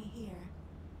led me here.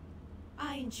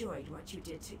 I enjoyed what you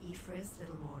did to Ephra's,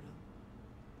 little mortal.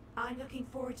 I'm looking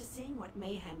forward to seeing what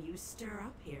mayhem you stir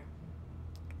up here.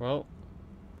 Well,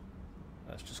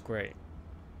 that's just great.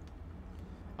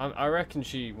 I reckon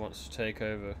she wants to take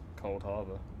over Cold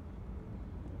Harbor.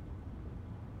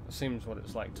 That seems what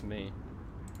it's like to me.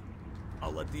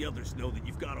 I'll let the others know that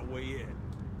you've got a way in.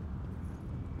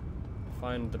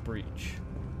 Find the breach.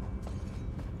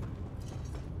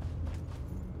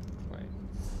 Wait.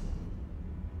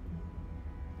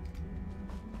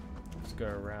 Let's go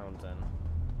around then.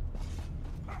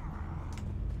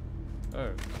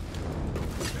 Oh.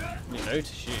 You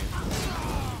notice you.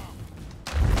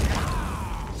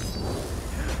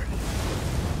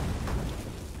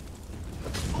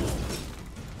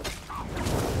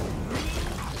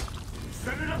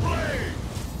 Set it ablaze!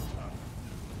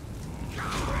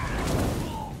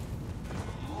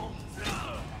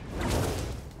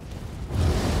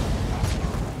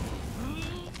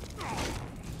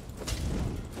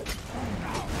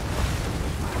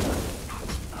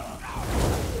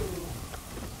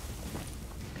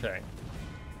 Okay.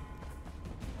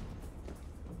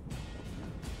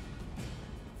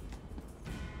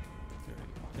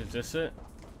 Is this it?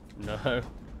 No.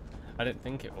 I didn't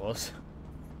think it was.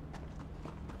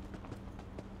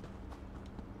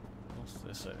 What's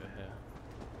this over here?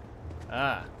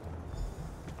 Ah!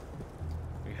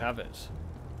 We have it.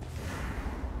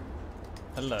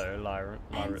 Hello,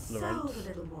 And so, Lawrence. the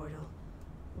little mortal,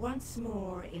 once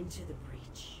more into the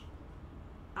breach.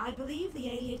 I believe the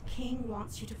Alien King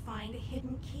wants you to find a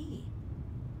hidden key.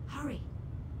 Hurry.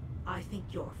 I think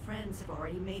your friends have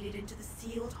already made it into the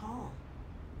sealed hall.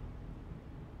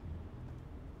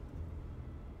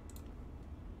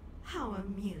 How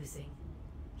amusing.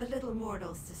 The little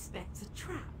mortal suspects a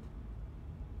trap.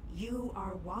 You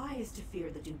are wise to fear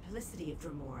the duplicity of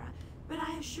Dremora, but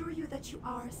I assure you that you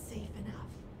are safe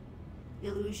enough.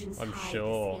 Illusions I'm hide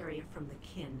sure. this area from the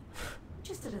kin.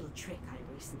 Just a little trick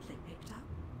I recently picked up.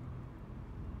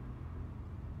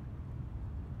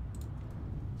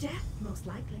 Death, most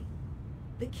likely.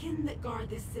 The kin that guard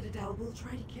this citadel will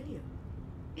try to kill you.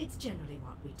 It's generally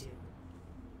what we do.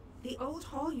 The old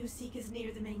hall you seek is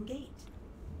near the main gate.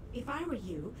 If I were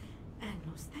you, and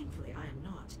most thankfully I am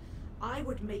not, I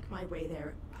would make my way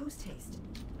there post-haste.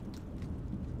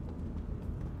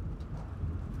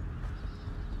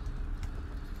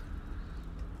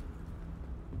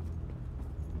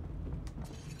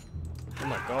 Oh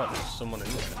my god, there's someone in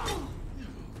there.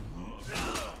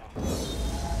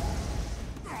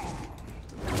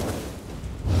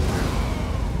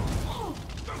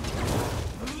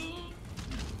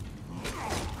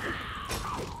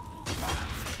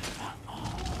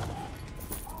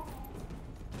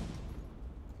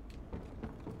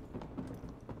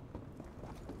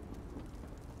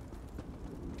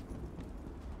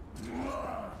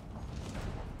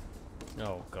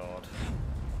 Oh god.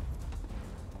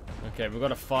 Okay, we've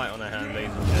got a fight on our hand,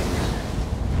 ladies and gentlemen.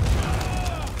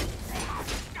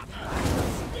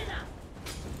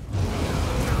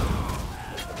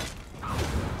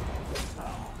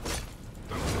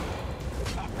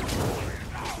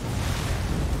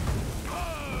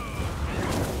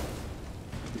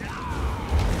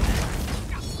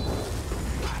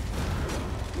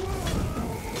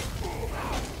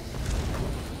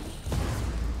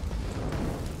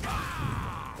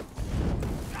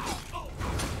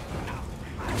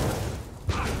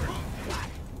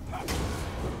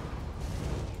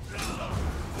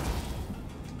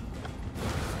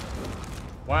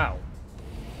 Wow.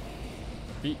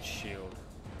 Beach shield.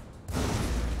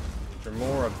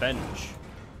 Dremora bench.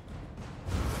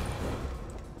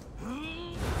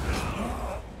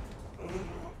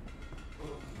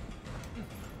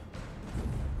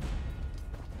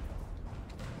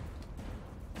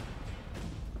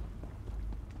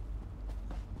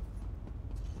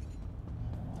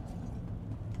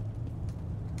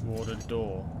 Warded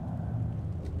door.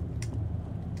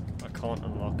 I can't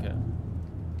unlock it.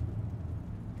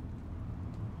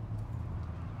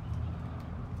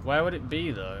 Where would it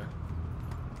be, though?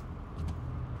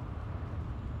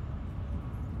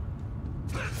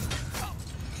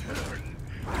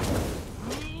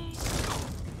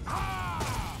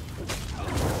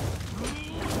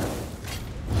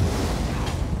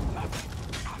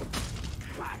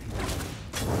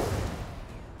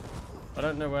 I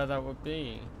don't know where that would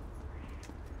be.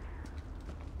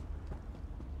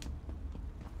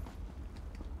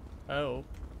 Oh.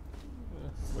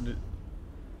 Would it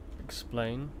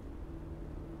explain?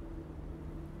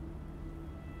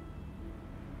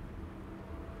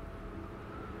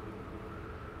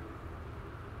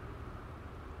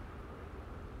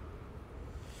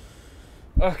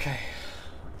 Okay.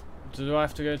 Do I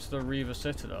have to go to the Reaver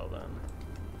Citadel then?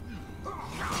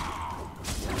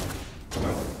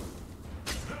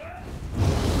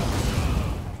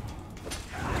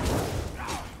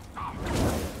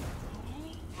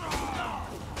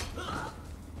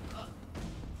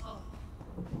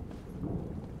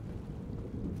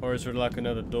 Or is there like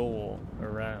another door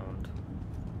around?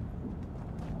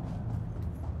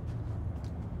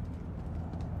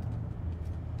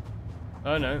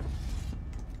 Oh no.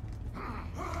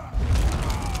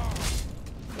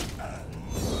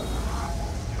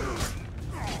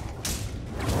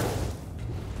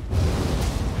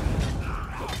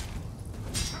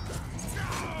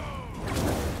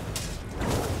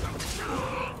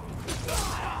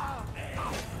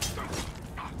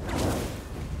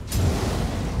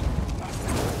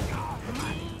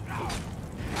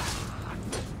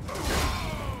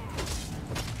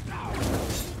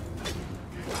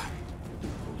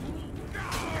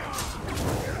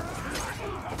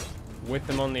 Whip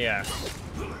him on the ass.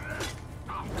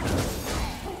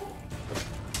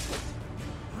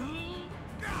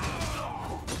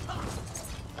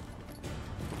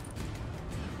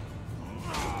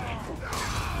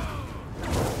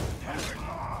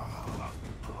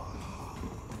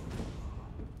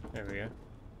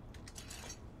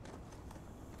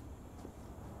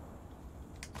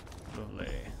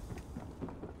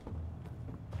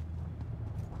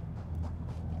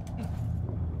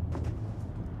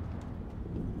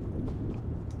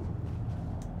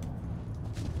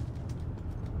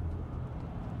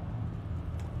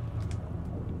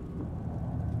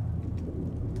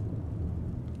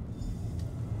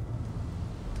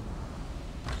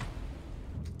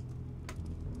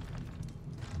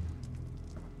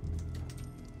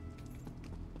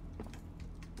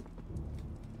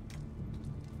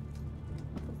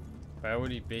 Where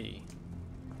would he be?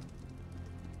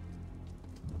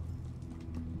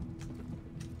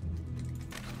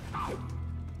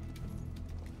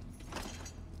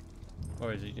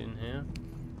 Or is he in here?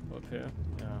 Up here?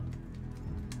 Yeah.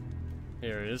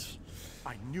 Here he is.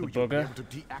 I knew The you'd be bugger. able to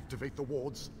deactivate the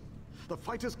wards. The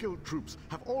Fighters Guild troops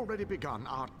have already begun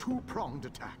our two-pronged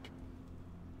attack.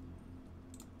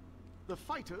 The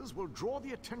fighters will draw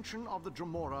the attention of the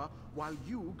Dremora while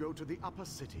you go to the upper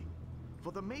city.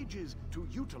 For the mages to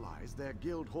utilize their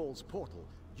guild hall's portal,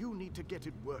 you need to get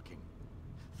it working.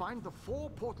 Find the 4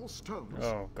 portal stones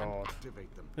Oh and god.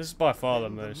 activate them. This is by far the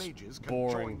Then the most mages can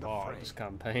boring join the part fray. of this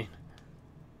campaign.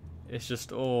 It's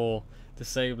just all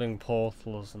disabling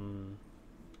portals and...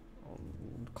 Oh,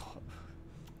 god.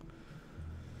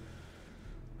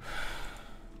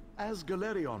 As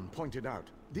Galerion pointed out,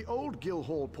 the old guild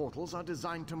hall portals are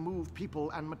designed to move people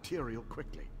and material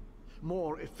quickly.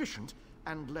 More efficient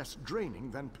and less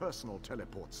draining than personal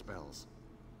teleport spells.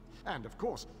 And of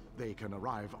course, they can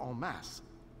arrive en masse.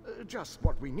 Just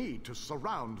what we need to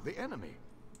surround the enemy.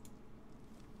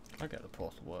 I get the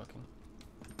portal working.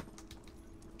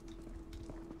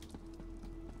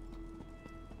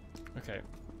 Okay.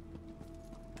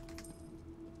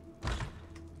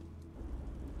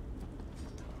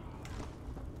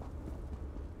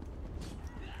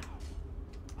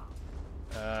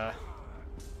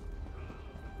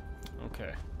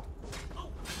 Okay.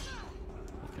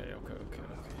 Okay.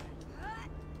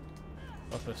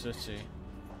 Upper city.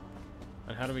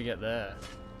 And how do we get there?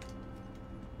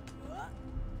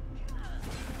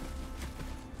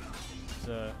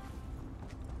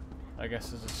 I guess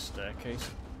there's a staircase.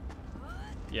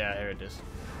 Yeah, here it is.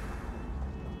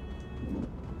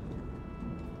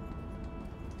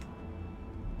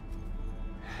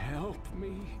 Help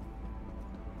me.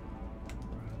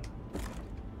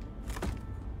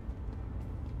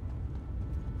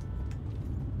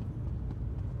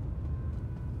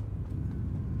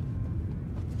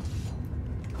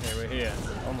 Okay, we're here.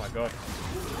 Oh my god.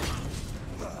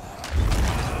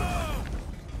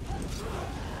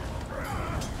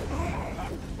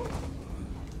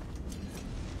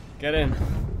 Get in.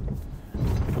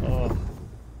 Oh.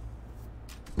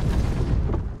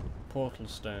 Portal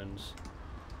stones.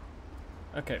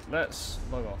 Okay, let's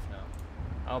log off now.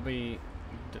 I'll be...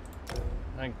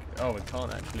 Oh, we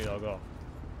can't actually log off.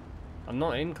 I'm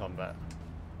not in combat.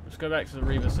 Let's go back to the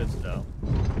Reaver Citadel.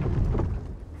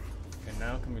 Okay,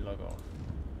 now can we log off?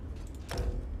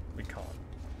 We can't.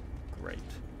 Great.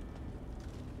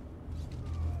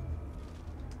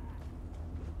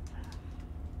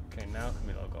 Okay, now can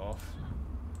we log off?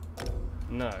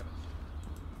 No.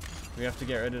 We have to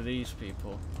get rid of these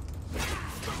people.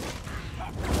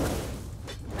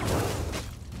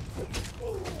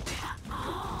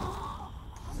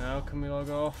 Now can we log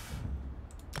off?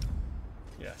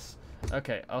 Yes.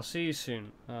 Okay, I'll see you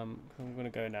soon. I'm gonna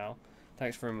go now.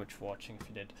 Thanks very much for watching if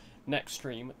you did. Next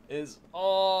stream is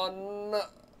on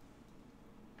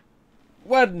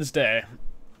Wednesday.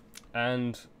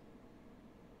 And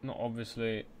not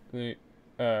obviously the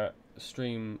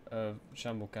stream of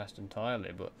Shamblecast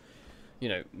entirely, but you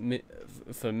know,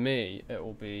 for me it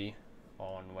will be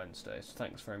on Wednesday. So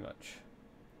thanks very much.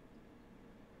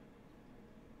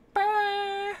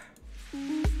 Bye.